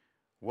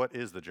 what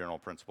is the general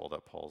principle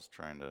that Paul's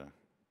trying to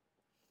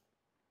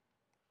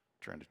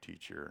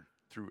teach here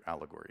through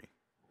allegory?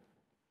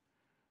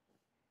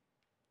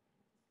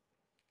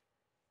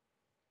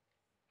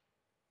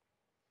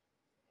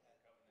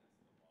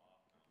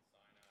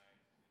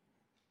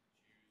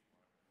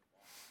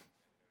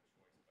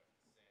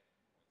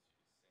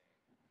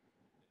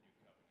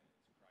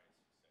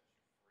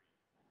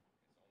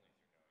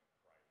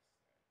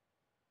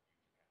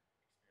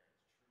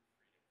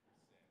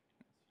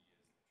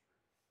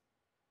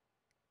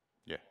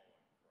 Yeah.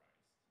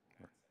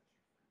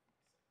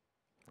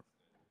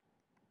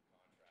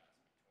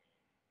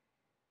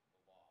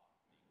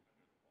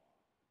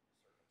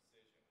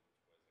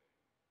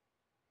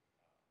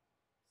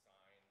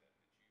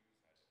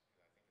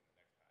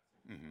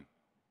 Mm-hmm.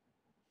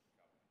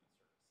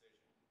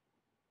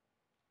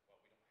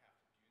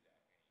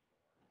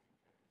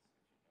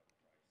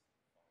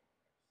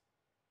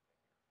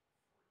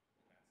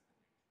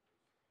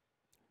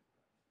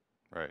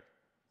 Right.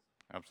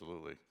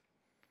 Absolutely.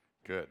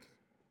 Good.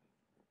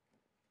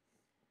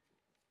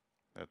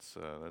 That's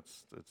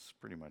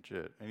pretty much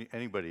it.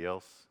 Anybody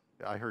else?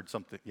 I heard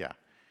something. Yeah. I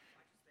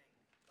just think,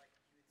 like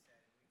you had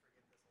said, and we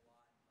forget this a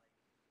lot,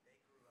 like they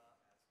grew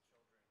up as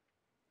children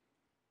knowing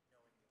the Old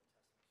Testament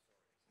stories.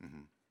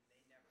 Mm-hmm. And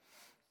they never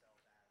saw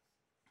themselves as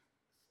the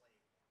slave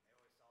one.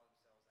 They always saw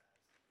themselves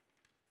as the good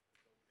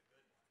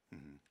one.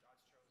 Mm-hmm.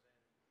 God's chosen,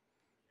 we're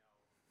righteous. And I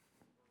think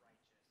he's trying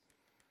to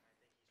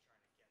get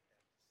them to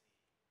see, like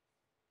many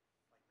times in the New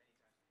Testament,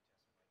 like,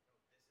 no,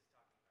 this is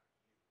talking about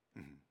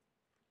you. Mm-hmm.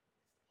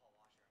 It's the Paul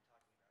Washer, I'm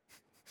talking about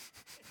you.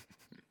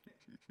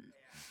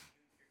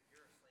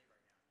 You're a slave right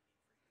now and you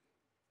need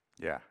freedom.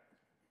 Yeah.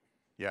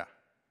 Yeah.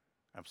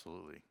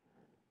 Absolutely.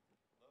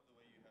 Love the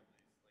way you have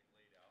these like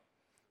laid out.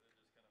 They're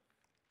just kind of,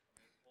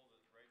 it pulls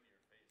it right in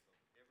your face.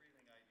 So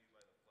everything I do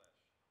by the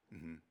flesh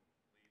Mm-hmm.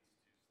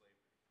 leads to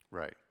slavery.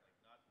 Right. Like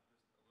not just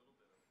a little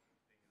bit of things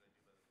I do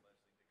by the flesh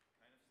lead to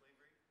kind of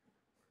slavery,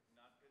 or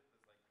not good,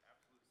 but like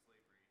absolute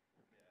slavery.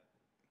 Yeah,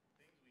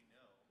 things we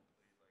know, but he's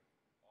like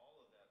all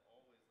of that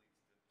always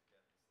leads to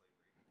death and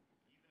slavery.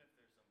 Even if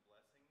there's some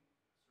blessing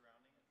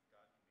surrounding it,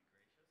 God can be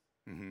gracious.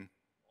 Mm-hmm.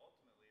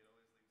 Ultimately, it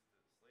always leads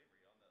to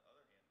slavery. On the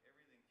other hand,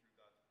 everything through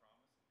God's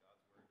promise and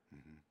God's word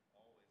Mm-hmm.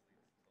 always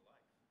leads to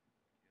life.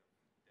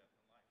 Death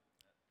and life.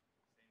 And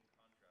that same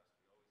contrast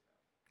we always have.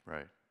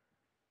 Right.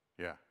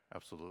 Yeah.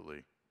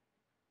 Absolutely.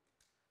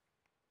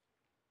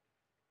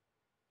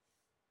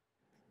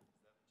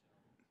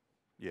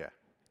 Yeah.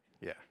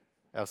 Yeah.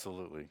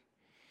 Absolutely.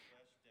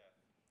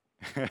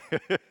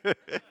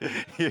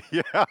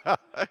 Yeah.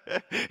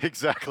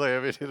 Exactly. I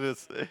mean,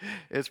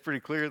 it's pretty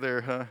clear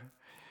there,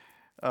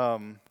 huh?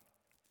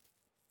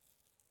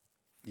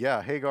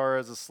 Yeah, Hagar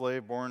as a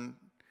slave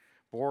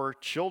bore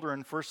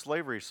children for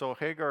slavery. So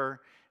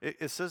Hagar,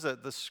 it says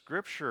that the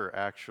scripture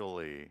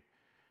actually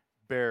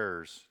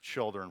bears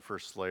children for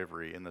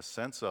slavery in the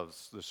sense of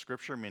the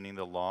scripture meaning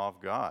the law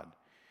of God,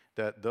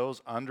 that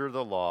those under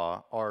the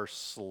law are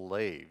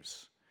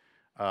slaves.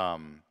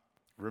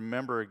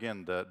 remember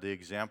again the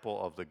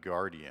example of the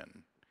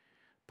guardian.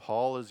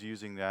 Paul is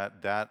using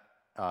that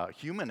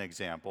human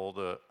example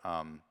to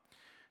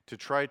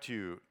try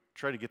to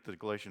get the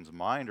Galatians'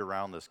 mind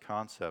around this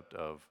concept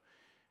of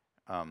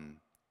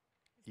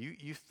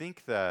you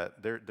think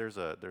that there's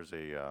a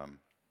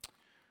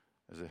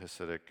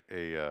Hasidic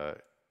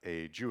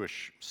a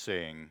Jewish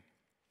saying,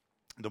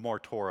 the more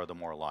Torah, the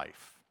more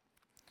life,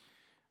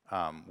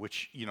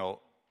 which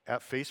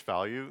at face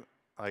value,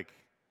 like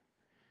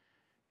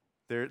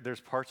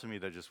there's parts of me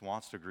that just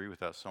wants to agree with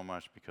that so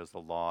much, because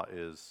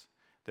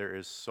there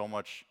is so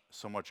much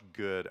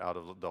good out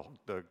of the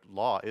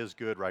law is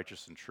good,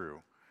 righteous, and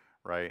true,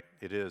 right?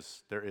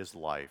 There is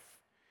life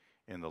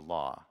in the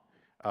law,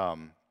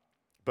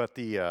 but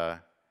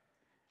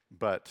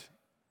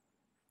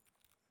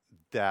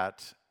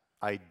that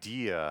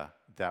idea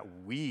that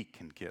we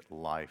can get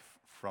life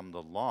from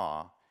the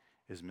law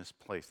is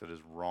misplaced. That is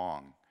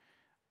wrong.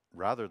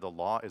 Rather, the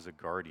law is a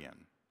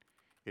guardian.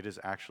 It is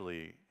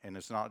actually, and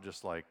it's not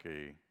just like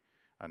a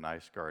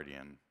nice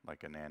guardian,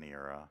 like a nanny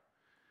or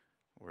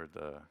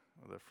the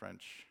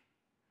French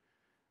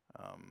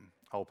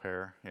au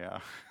pair, yeah.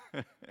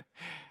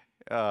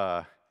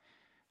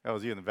 That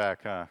was you in the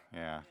back, huh?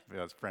 Yeah,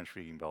 that's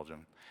French-speaking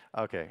Belgium.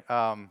 Okay.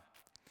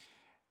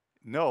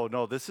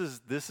 No. This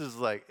is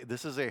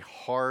a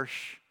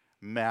harsh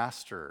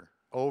master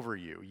over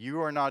you.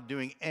 You are not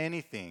doing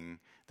anything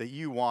that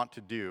you want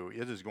to do.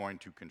 It is going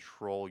to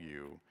control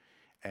you,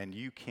 and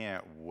you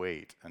can't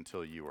wait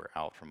until you are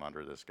out from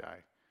under this guy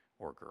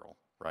or girl,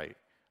 right?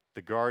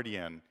 The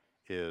guardian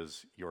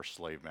is your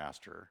slave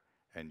master,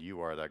 and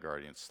you are that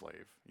guardian's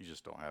slave. You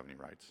just don't have any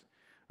rights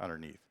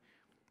underneath.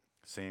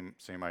 Same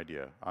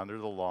idea. Under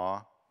the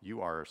law, you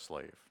are a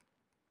slave.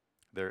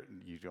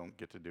 You don't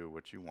get to do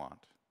what you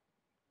want,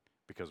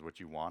 because what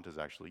you want is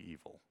actually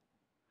evil.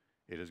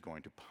 It is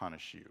going to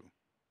punish you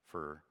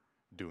for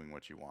doing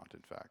what you want,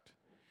 in fact.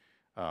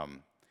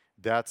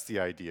 That's the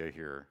idea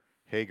here.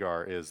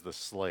 Hagar is the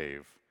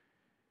slave.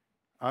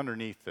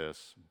 Underneath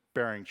this,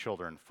 bearing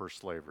children for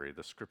slavery.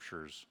 The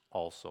scriptures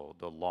also,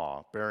 the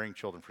law, bearing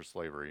children for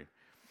slavery.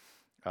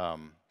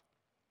 The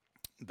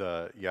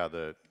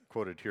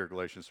quoted here,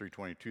 Galatians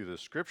 3:22, the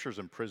scriptures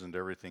imprisoned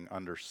everything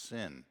under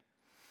sin.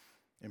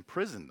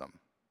 Imprisoned them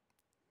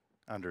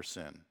under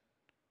sin.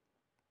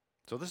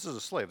 So this is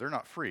a slave. They're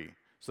not free.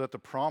 So that the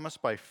promise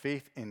by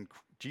faith in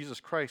Jesus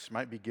Christ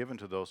might be given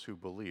to those who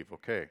believe.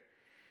 Okay,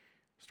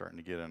 starting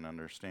to get an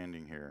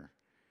understanding here.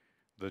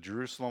 The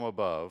Jerusalem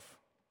above,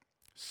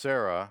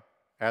 Sarah,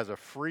 as a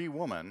free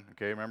woman,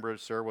 okay, remember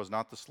Sarah was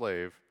not the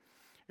slave,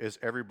 is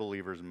every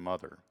believer's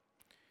mother.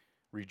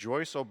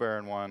 Rejoice, O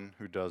barren one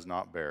who does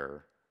not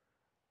bear.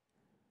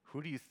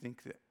 Who do you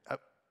think that,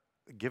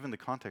 given the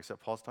context that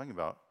Paul's talking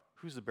about,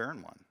 who's the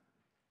barren one?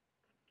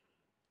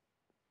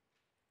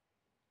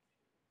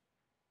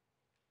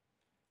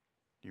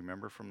 Do you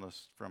remember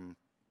from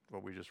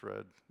what we just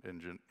read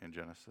in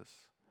Genesis?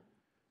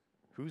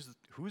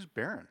 Who's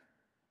barren?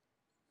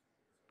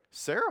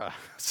 Sarah.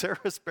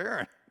 Sarah's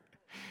barren.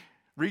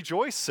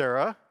 Rejoice,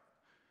 Sarah.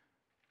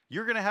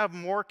 You're going to have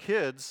more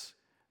kids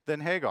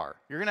than Hagar.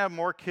 You're going to have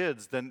more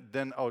kids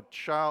than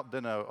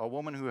a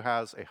woman who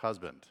has a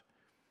husband.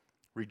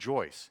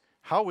 Rejoice.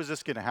 How is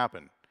this going to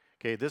happen?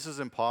 Okay, this is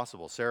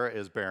impossible. Sarah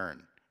is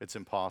barren. It's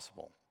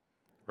impossible,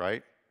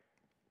 right?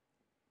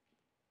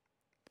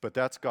 But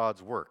that's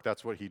God's work.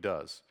 That's what he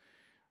does.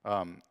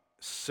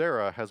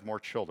 Sarah has more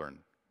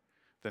children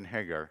than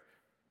Hagar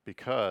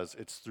because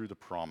it's through the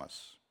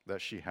promise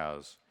that she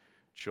has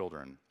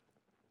children.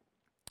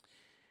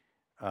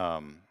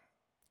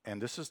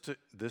 And this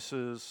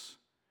is,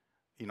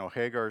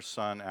 Hagar's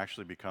son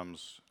actually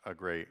becomes a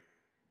great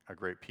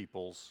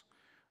peoples,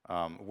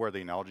 where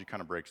the analogy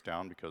kind of breaks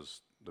down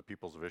because the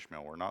peoples of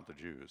Ishmael were not the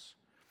Jews.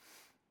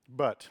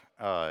 But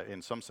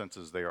in some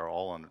senses, they are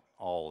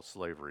all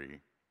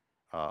slavery,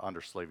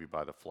 under slavery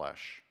by the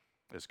flesh,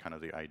 is kind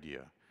of the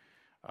idea.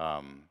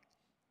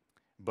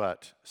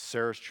 But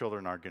Sarah's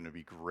children are going to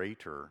be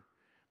greater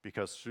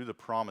because through the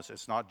promise,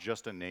 it's not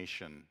just a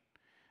nation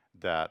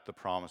that the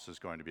promise is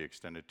going to be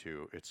extended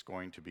to. It's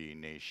going to be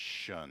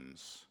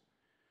nations.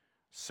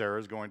 Sarah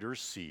is going to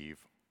receive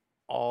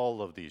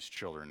all of these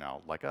children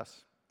now, like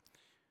us.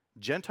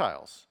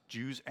 Gentiles,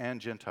 Jews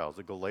and Gentiles.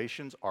 The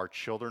Galatians are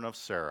children of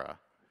Sarah.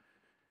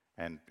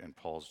 And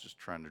Paul's just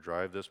trying to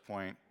drive this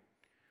point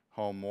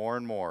home more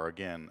and more,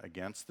 again,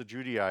 against the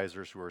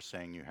Judaizers who are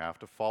saying you have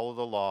to follow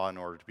the law in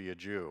order to be a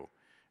Jew.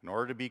 In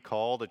order to be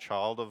called a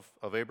child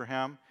of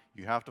Abraham,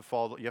 you have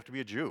to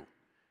be a Jew,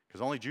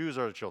 because only Jews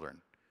are the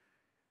children.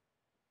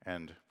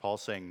 And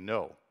Paul's saying,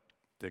 no,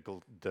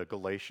 the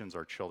Galatians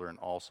are children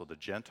also. The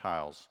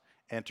Gentiles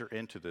enter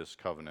into this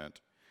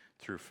covenant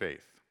through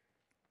faith,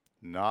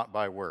 not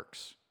by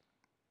works.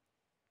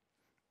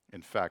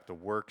 In fact, the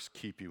works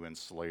keep you in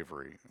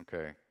slavery,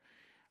 okay?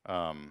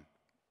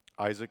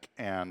 Isaac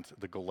and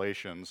the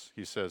Galatians,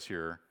 he says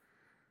here,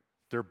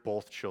 they're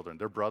both children.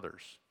 They're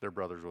brothers. They're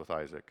brothers with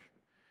Isaac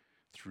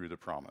through the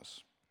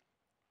promise.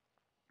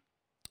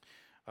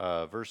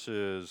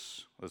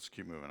 Let's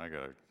keep moving. I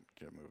got to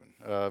get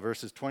moving.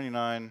 Verses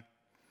 29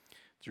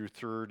 through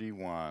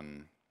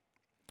 31.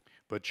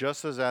 But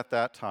just as at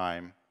that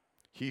time,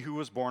 he who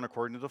was born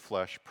according to the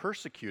flesh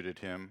persecuted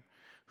him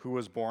who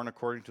was born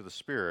according to the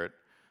Spirit,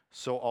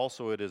 so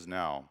also it is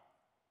now.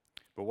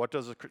 But what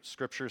does the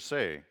Scripture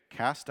say?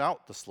 Cast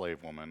out the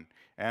slave woman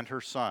and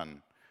her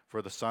son,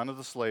 for the son of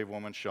the slave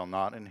woman shall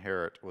not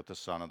inherit with the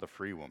son of the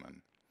free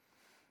woman.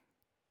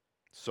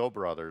 So,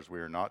 brothers, we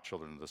are not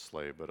children of the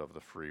slave, but of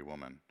the free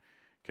woman.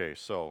 Okay,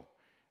 so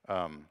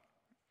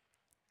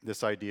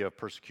this idea of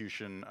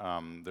persecution,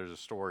 there's a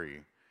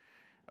story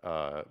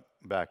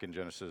back in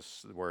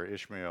Genesis where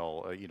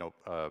Ishmael,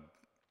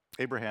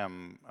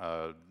 Abraham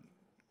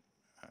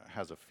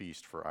has a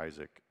feast for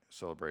Isaac,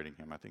 celebrating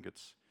him. I think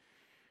it's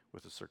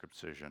with a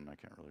circumcision. I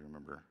can't really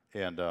remember.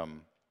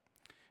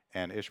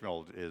 And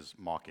Ishmael is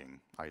mocking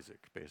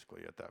Isaac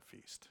basically at that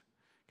feast.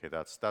 Okay,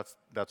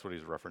 that's what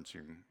he's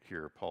referencing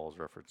here. Paul's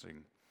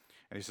referencing,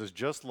 and he says,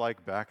 just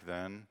like back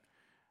then,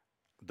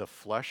 the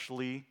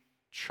fleshly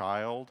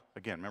child.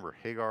 Again, remember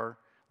Hagar.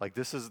 Like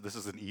this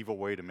is an evil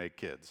way to make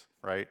kids,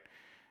 right?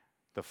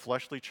 The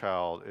fleshly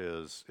child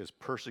is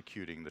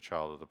persecuting the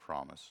child of the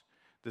promise.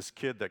 This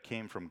kid that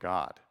came from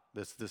God.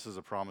 This is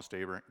a promise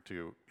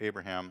to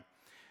Abraham.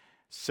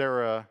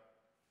 Sarah,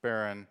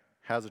 barren,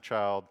 has a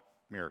child,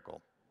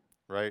 miracle,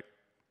 right?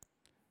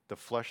 The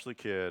fleshly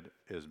kid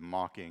is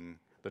mocking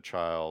the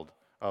child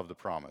of the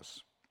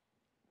promise.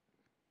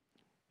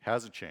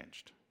 Hasn't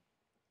changed.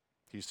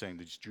 He's saying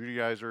these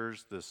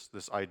Judaizers,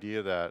 this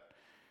idea that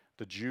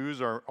the Jews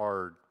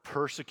are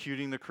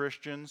persecuting the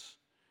Christians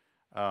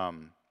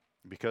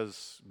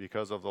because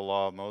of the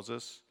law of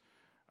Moses.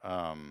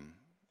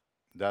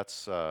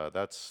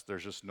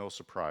 There's just no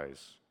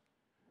surprise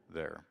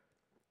there,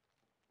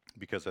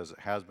 because as it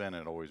has been,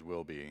 it always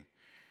will be.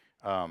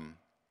 And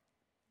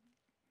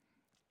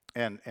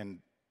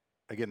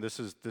again, this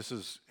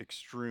is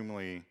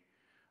extremely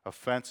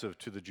offensive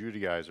to the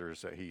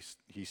Judaizers that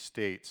he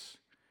states,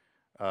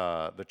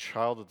 the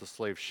child of the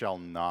slave shall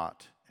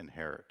not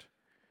inherit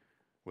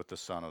with the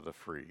son of the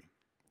free.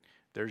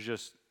 There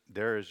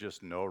is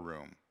just no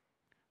room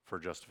for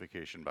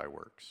justification by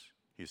works,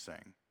 he's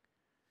saying.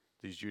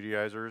 These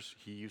Judaizers,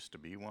 he used to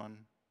be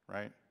one,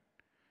 right?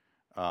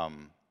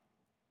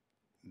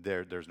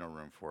 There's no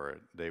room for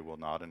it. They will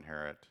not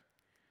inherit.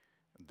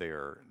 They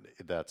are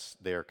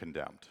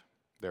condemned.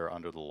 They're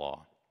under the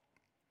law.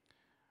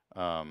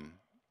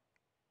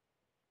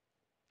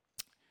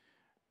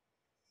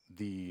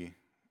 The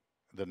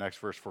next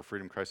verse, for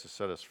freedom Christ has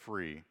set us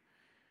free.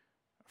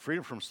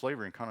 Freedom from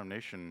slavery and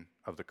condemnation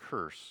of the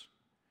curse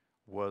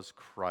was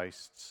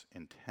Christ's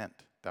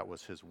intent. That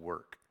was his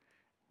work.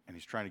 And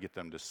he's trying to get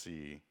them to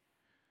see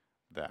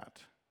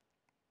that.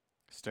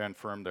 Stand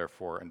firm,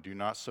 therefore, and do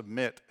not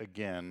submit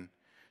again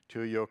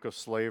to a yoke of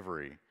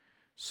slavery.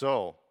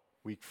 So,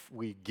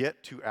 we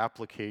get to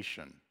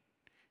application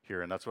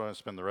here, and that's what I'm going to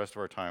spend the rest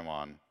of our time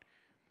on.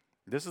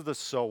 This is the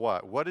so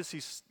what. What is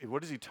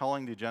he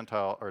telling the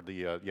Gentile, or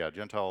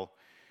Gentile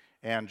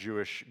and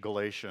Jewish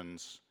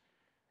Galatians?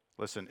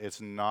 Listen,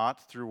 it's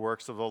not through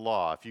works of the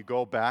law. If you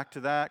go back to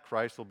that,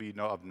 Christ will be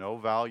of no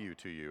value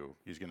to you.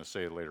 He's going to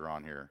say later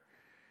on here.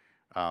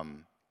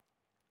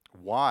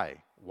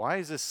 Why? Why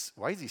is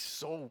he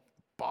so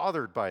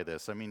bothered by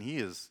this? I mean,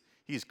 he's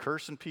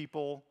cursing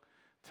people,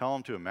 telling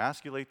them to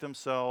emasculate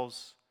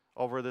themselves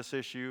over this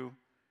issue.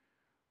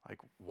 Like,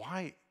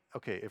 why?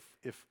 Okay,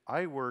 if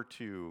I were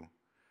to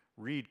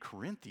read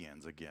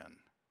Corinthians again,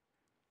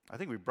 I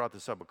think we brought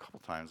this up a couple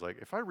times. Like,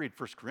 if I read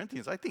 1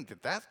 Corinthians, I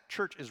think that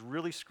church is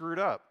really screwed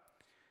up.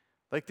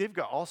 Like, they've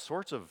got all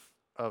sorts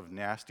of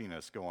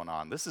nastiness going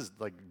on. This is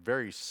like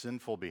very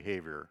sinful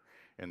behavior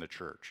in the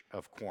church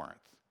of Corinth.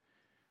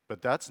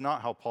 But that's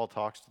not how Paul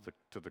talks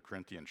to the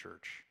Corinthian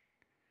church.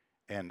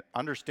 And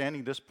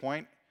understanding this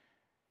point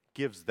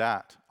gives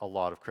that a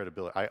lot of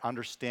credibility. I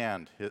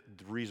understand the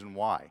reason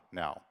why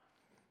now.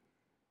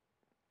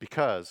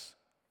 Because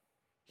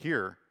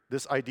here,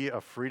 this idea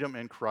of freedom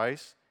in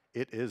Christ,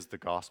 it is the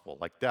gospel.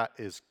 Like that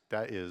is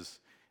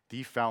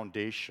the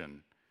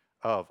foundation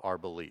of our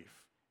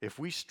belief. If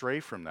we stray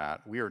from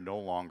that, we are no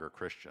longer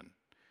Christian.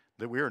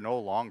 That we are no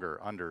longer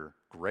under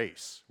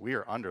grace. We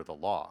are under the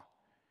law.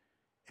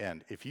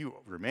 And if you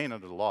remain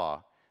under the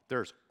law,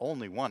 there's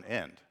only one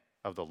end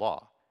of the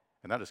law,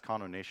 and that is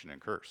condemnation and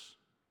curse.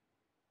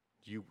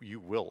 You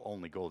will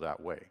only go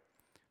that way.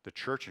 The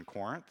church in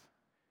Corinth,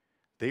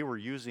 they were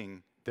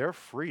using their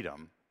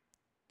freedom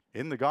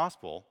in the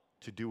gospel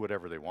to do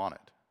whatever they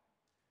wanted.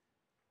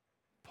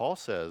 Paul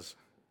says,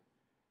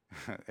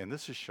 and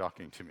this is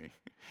shocking to me,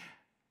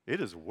 it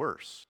is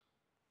worse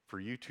for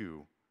you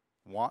to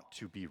want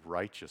to be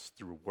righteous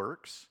through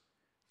works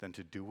than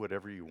to do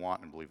whatever you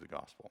want and believe the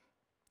gospel.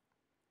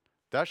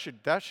 That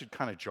should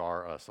kind of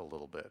jar us a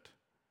little bit.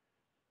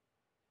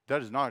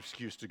 That is not an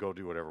excuse to go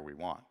do whatever we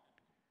want.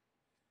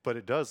 But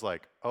it does,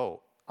 like,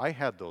 oh, I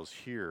had those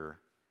here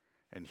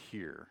and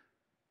here.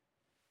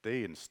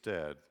 They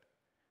instead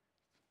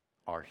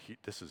are,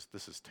 this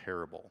is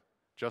terrible.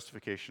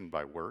 Justification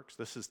by works,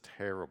 this is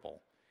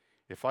terrible.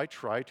 if I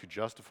try to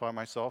justify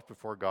myself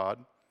before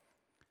God,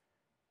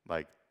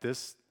 like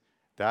this,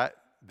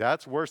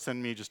 that's worse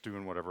than me just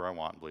doing whatever I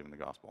want and believing the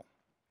gospel.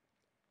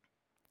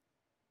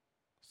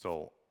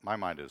 So my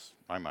mind is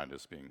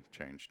being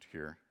changed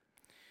here,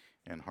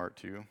 and heart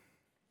too.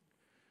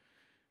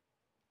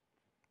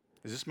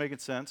 Is this making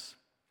sense?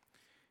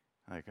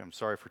 Like, I'm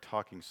sorry for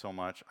talking so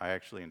much. I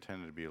actually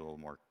intended to be a little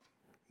more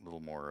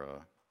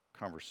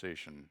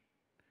conversation.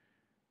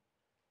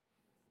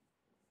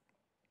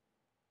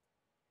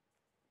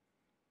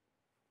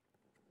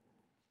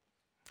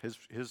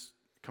 His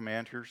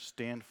command here: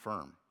 stand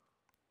firm.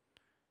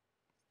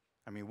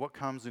 I mean, what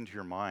comes into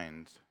your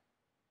mind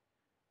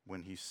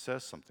when he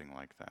says something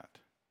like that?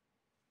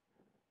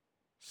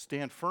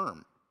 Stand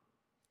firm,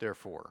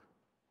 therefore.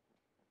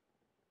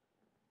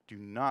 Do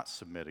not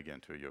submit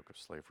again to a yoke of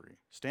slavery.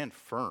 Stand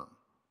firm.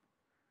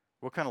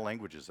 What kind of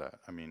language is that?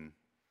 I mean,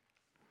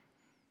 I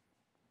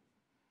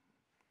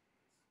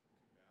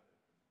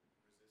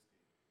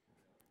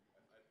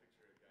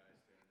picture a guy standing there in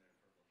front of a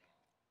mob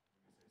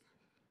when you say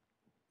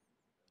stand.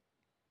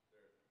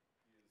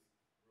 He is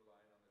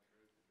relying on the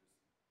truth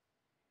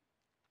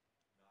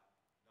and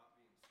just not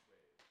being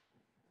swayed by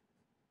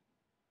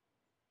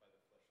the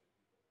fleshly people.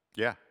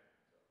 yeah.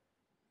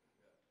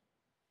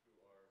 Who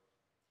are,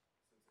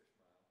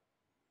 since Ishmael,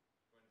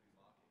 going to be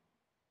mocking.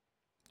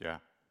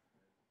 Yeah.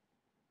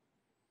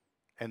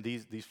 And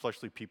these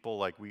fleshly people,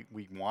 like we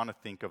want to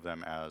think of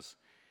them as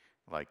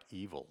like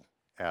evil,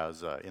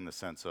 as in the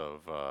sense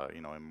of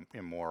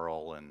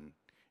immoral and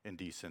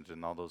indecent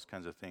and all those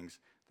kinds of things.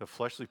 The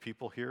fleshly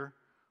people here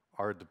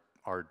are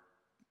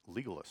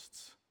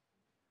legalists.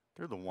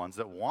 They're the ones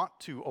that want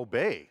to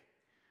obey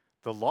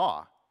the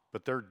law,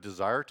 but their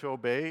desire to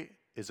obey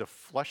is a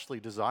fleshly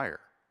desire.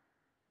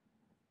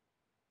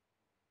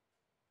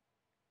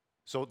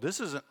 So this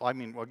isn't, I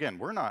mean, again,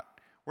 we're not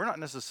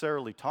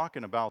necessarily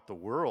talking about the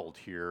world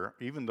here,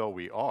 even though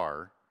we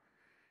are.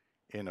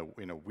 In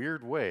a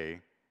weird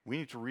way, I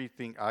need to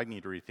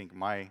rethink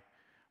my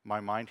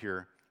mind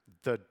here.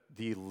 The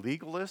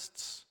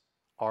legalists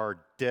are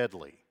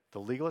deadly. The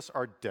legalists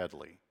are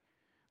deadly.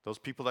 Those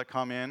people that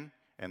come in,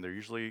 and they're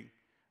usually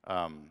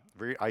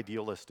very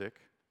idealistic,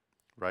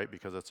 right?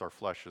 Because it's our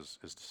flesh is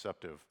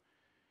deceptive.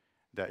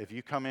 That if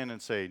you come in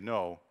and say,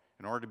 no,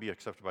 in order to be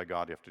accepted by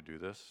God, you have to do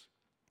this,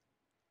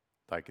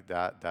 like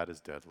that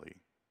is deadly.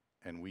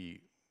 And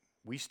we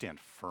stand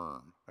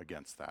firm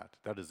against that.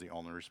 That is the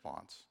only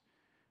response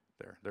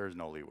there. There is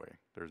no leeway.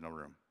 There's no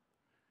room.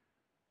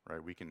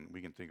 Right? We can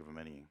think of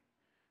many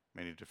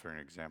different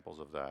examples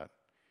of that.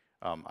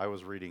 I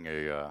was reading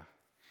a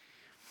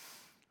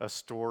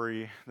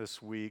story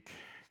this week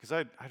because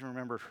I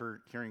remember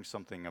hearing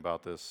something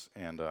about this,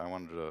 and I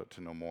wanted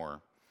to know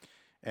more.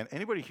 And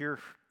anybody hear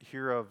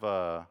of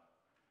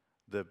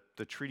the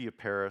Treaty of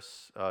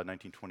Paris,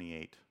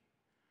 1928?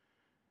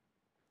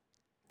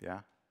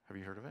 Yeah, have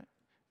you heard of it?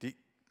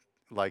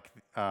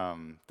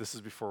 This is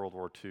before World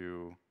War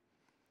II,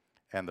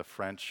 and the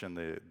French and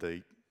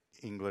the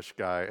English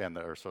guy and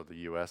the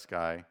U.S.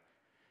 guy.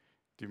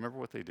 Do you remember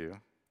what they do?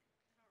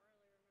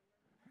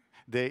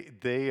 They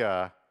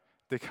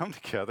come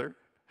together,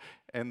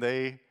 and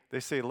they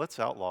say, let's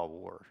outlaw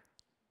war.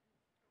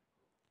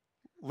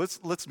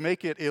 Let's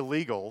make it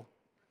illegal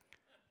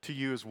to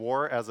use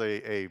war as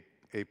a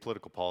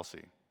political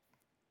policy.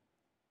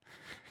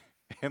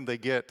 And they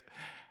get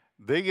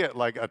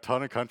like a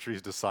ton of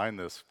countries to sign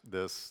this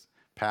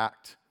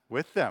pact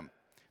with them.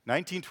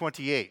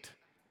 1928.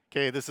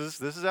 Okay, this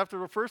is after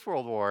the First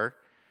World War,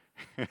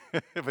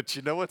 but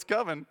you know what's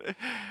coming.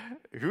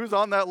 Who's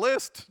on that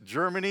list?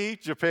 Germany,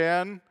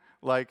 Japan,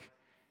 like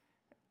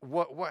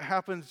what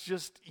happens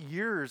just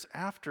years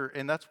after,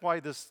 and that's why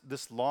this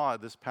law,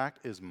 this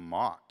pact is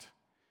mocked.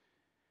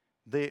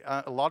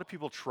 A lot of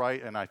people try,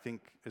 and I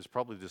think it's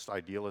probably this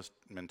idealist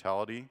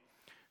mentality,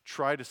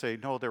 try to say,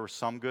 no, there was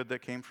some good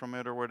that came from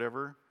it or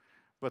whatever,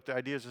 but the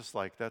idea is just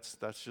like, that's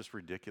just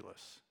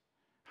ridiculous.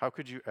 How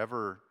could you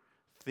ever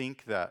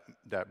think that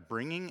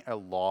bringing a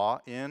law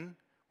in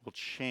will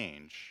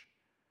change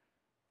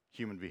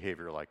human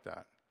behavior like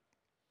that,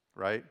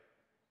 right?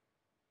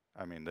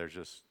 I mean, there's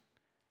just,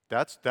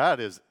 that's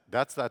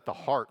at the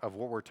heart of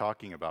what we're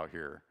talking about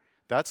here.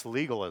 That's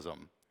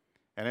legalism,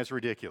 and it's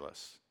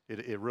ridiculous.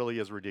 It really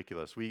is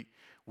ridiculous. We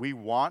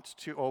want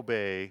to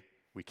obey,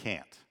 we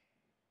can't.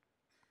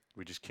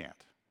 We just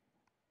can't.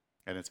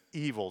 And it's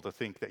evil to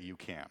think that you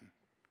can.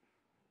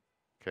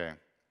 Okay?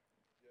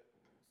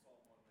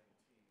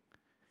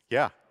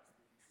 Yeah.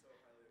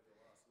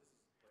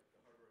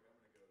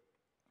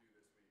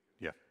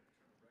 Yeah.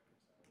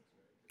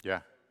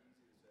 Yeah.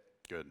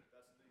 Good.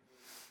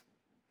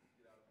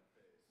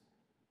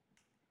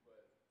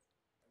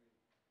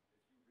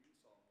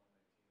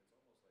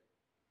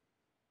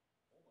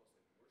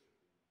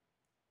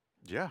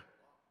 Yeah.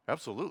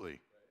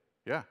 Absolutely.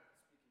 Yeah.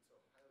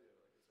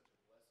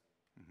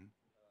 Mm-hmm.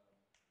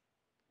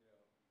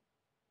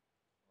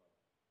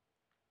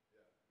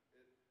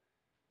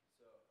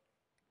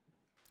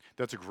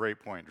 That's a great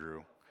point,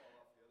 Drew.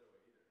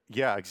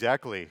 Yeah,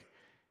 exactly.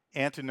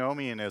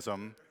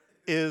 Antinomianism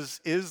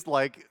is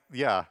like,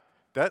 yeah,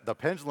 that the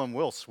pendulum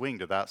will swing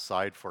to that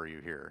side for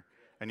you here.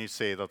 And you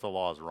say that the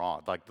law is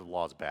wrong, like the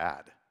law is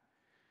bad.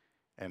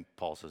 And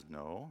Paul says,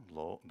 no,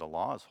 the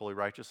law is holy,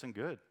 righteous, and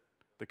good.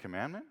 The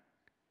commandment,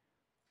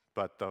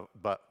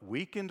 but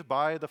weakened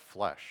by the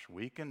flesh,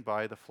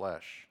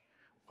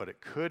 what it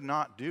could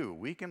not do,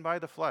 weakened by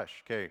the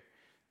flesh. Okay,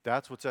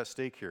 that's what's at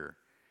stake here.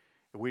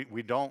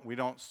 We don't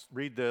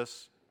read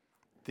this,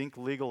 think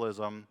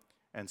legalism,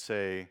 and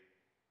say,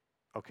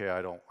 okay,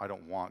 I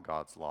don't want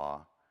God's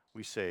law.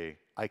 We say,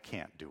 I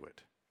can't do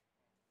it.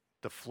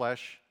 The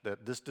flesh,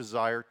 that this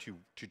desire to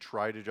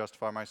try to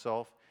justify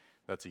myself,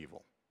 that's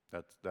evil.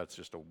 That's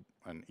just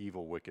an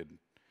evil, wicked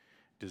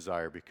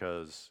desire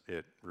because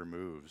it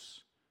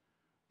removes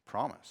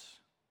promise,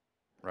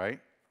 right?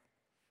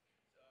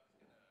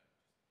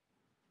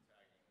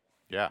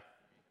 Yeah.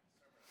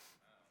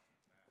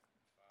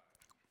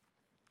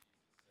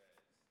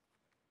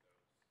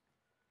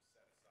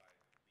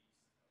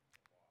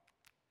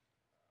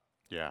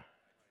 Yeah.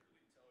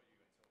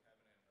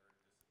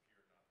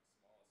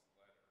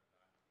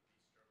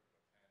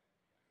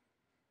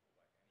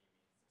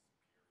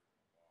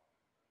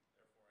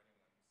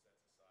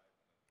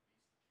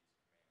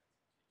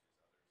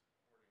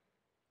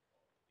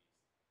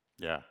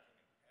 Yeah.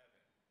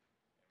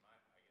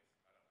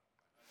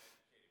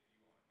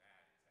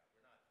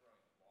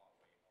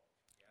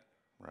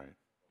 Right.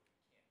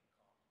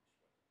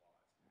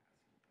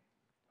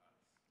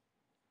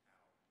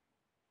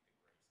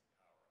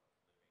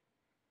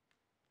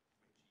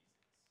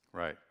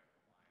 Right.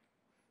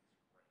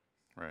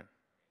 Right.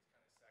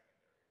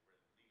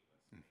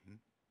 Hmm.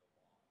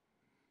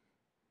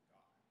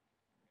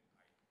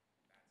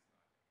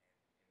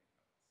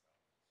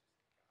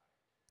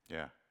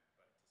 Yeah.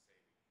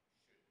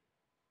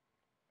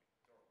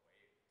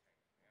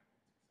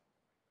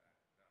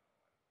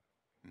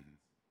 Hmm.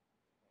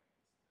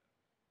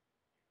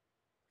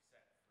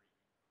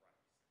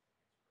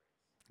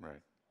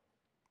 Right.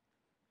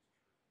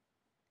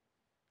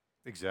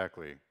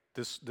 Exactly.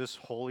 This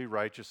holy,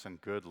 righteous,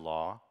 and good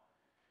law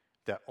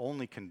that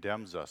only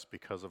condemns us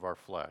because of our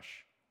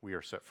flesh, we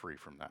are set free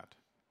from that.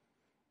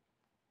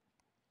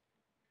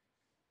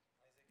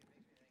 Isaac, it makes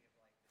me think of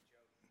like the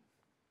joke with a husband and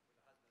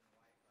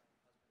wife. Husband, we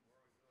always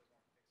want to fix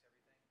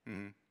everything,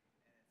 Hmm. and it's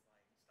like,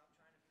 stop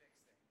trying to fix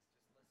things.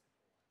 Just listen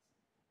for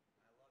once.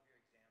 And I love your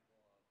example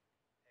of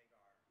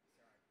Hagar,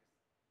 Sarah, because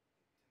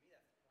to me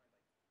that's the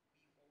point. Like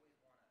we always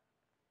want to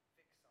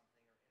fix something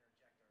or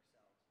interject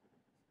ourselves into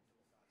what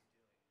God's doing.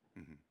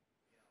 Hmm.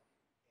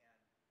 You know,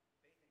 and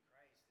faith in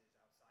Christ is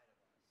outside of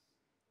us.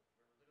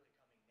 We're literally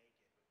coming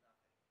naked with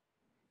nothing.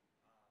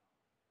 Um,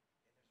 and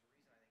there's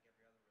a reason I think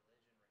every other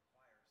religion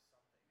requires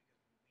something because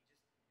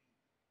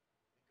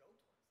we go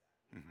towards that.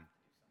 We Hmm. have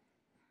to do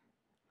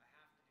something. I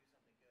have to do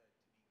something good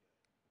to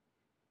be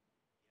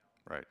good. You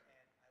know, Right.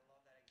 and I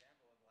love that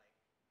example of like,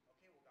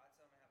 okay, well, God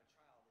said I'm gonna have a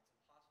child. It's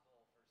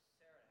impossible for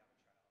Sarah to have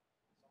a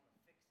child, so I'm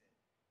gonna fix it.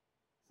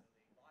 So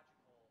the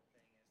logical thing is to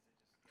just get a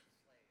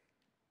slave.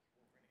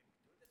 Well, we're gonna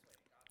do it this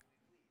way. God will be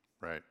pleased.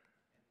 Right.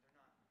 And they're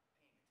not paying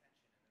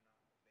attention and they're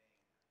not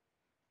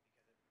obeying that because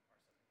it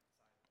requires something outside of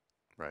them.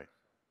 Right.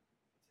 So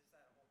it's just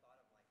that whole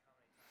thought of like how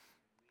many times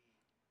do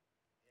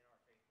we, in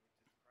our faith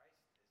with Christ,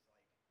 is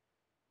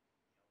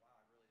like, wow,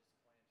 I'm really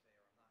disappointed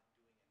today, or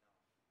I'm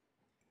not doing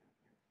enough. You're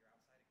outside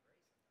of grace at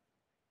that point.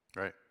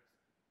 Right.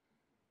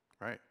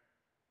 Right.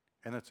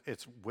 And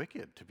it's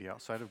wicked to be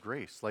outside of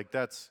grace. Like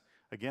that's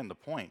again the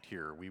point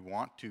here. We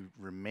want to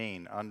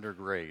remain under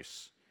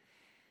grace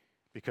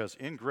because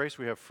in grace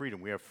we have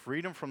freedom. We have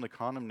freedom from the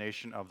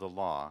condemnation of the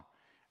law.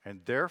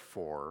 And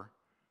therefore,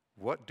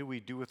 what do we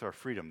do with our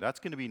freedom? That's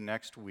going to be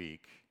next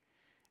week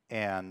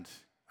and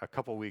a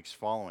couple weeks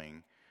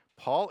following.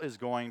 Paul is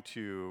going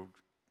to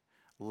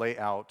lay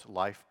out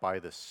life by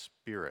the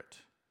Spirit,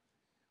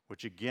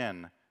 which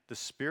again, the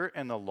Spirit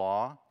and the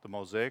law, the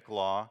Mosaic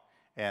law,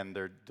 and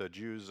the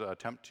Jews'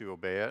 attempt to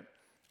obey it,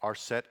 are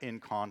set in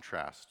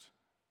contrast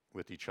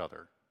with each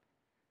other.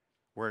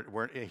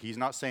 He's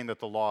not saying that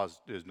the law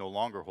is no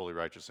longer holy,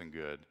 righteous, and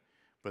good,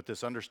 but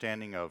this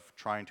understanding of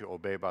trying to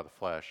obey by the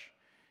flesh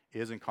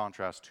is in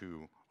contrast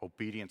to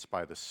obedience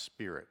by the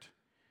Spirit.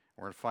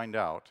 We're going to find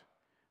out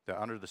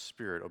that under the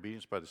Spirit,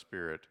 obedience by the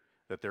Spirit,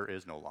 that there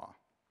is no law.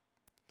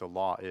 The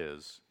law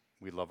is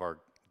we love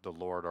the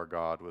Lord our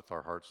God with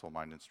our heart, soul,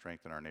 mind, and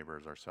strength, and our neighbor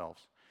as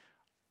ourselves.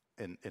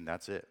 And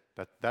that's it.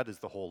 That is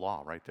the whole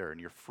law right there, and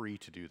you're free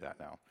to do that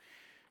now.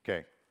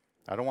 Okay,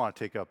 I don't want to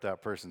take up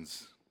that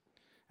person's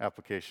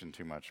application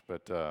too much,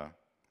 but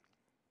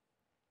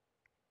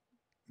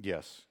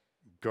yes,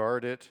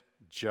 guard it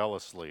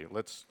jealously.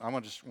 I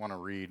just want to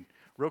read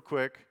real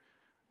quick,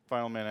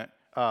 final minute.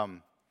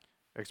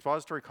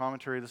 Expository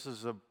commentary. This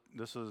is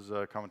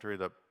a commentary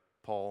that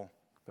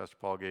Pastor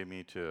Paul gave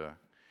me to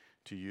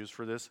use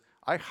for this.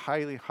 I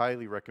highly,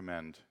 highly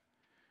recommend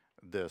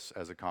this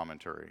as a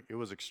commentary. It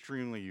was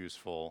extremely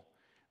useful,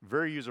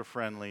 very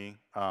user-friendly,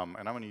 and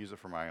I'm going to use it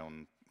for my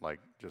own,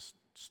 just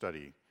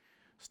study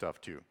stuff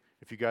too.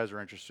 If you guys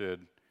are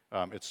interested,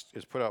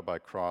 it's put out by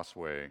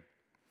Crossway.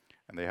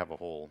 and they have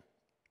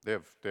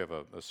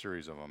a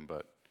series of them.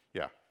 But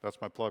yeah,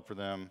 that's my plug for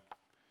them.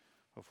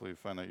 Hopefully you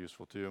find that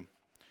useful too.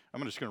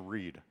 I'm just going to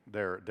read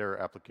their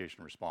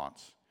application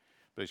response,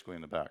 basically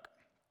in the back.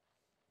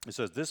 It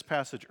says, this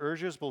passage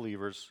urges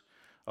believers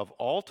of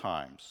all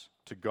times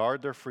to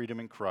guard their freedom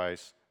in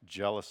Christ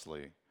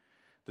jealously.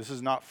 This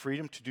is not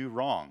freedom to do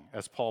wrong,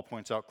 as Paul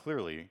points out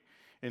clearly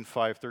in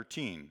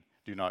 5:13.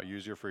 Do not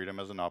use your freedom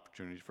as an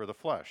opportunity for the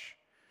flesh,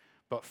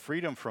 but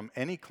freedom from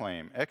any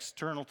claim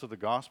external to the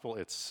gospel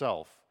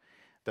itself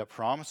that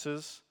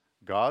promises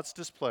God's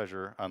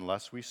displeasure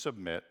unless we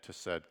submit to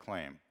said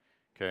claim.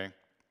 Okay?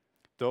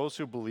 Those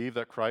who believe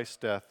that Christ's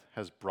death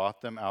has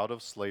brought them out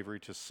of slavery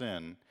to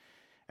sin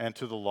and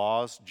to the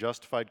law's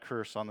justified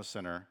curse on the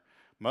sinner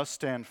must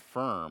stand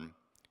firm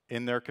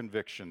in their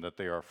conviction that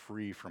they are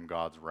free from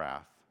God's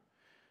wrath.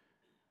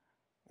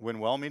 When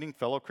well-meaning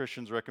fellow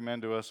Christians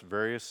recommend to us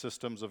various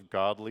systems of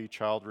godly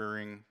child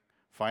rearing,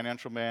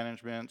 financial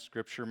management,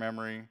 scripture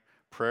memory,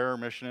 prayer,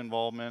 mission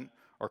involvement,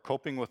 or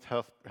coping with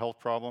health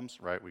problems,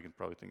 right? We can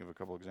probably think of a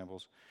couple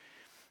examples.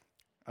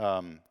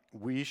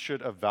 We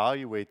should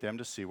evaluate them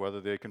to see whether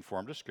they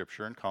conform to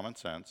scripture and common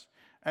sense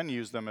and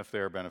use them if they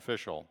are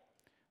beneficial.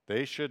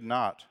 They should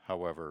not,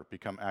 however,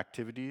 become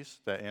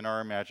activities that in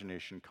our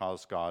imagination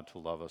cause God to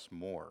love us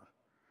more.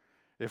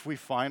 If we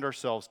find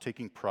ourselves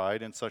taking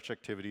pride in such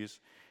activities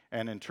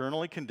and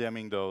internally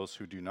condemning those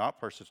who do not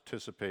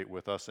participate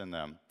with us in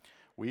them,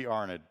 we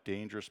are in a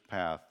dangerous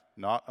path,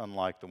 not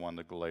unlike the one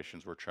the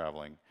Galatians were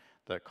traveling,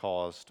 that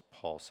caused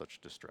Paul such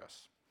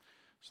distress.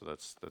 So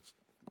that's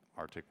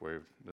our takeaway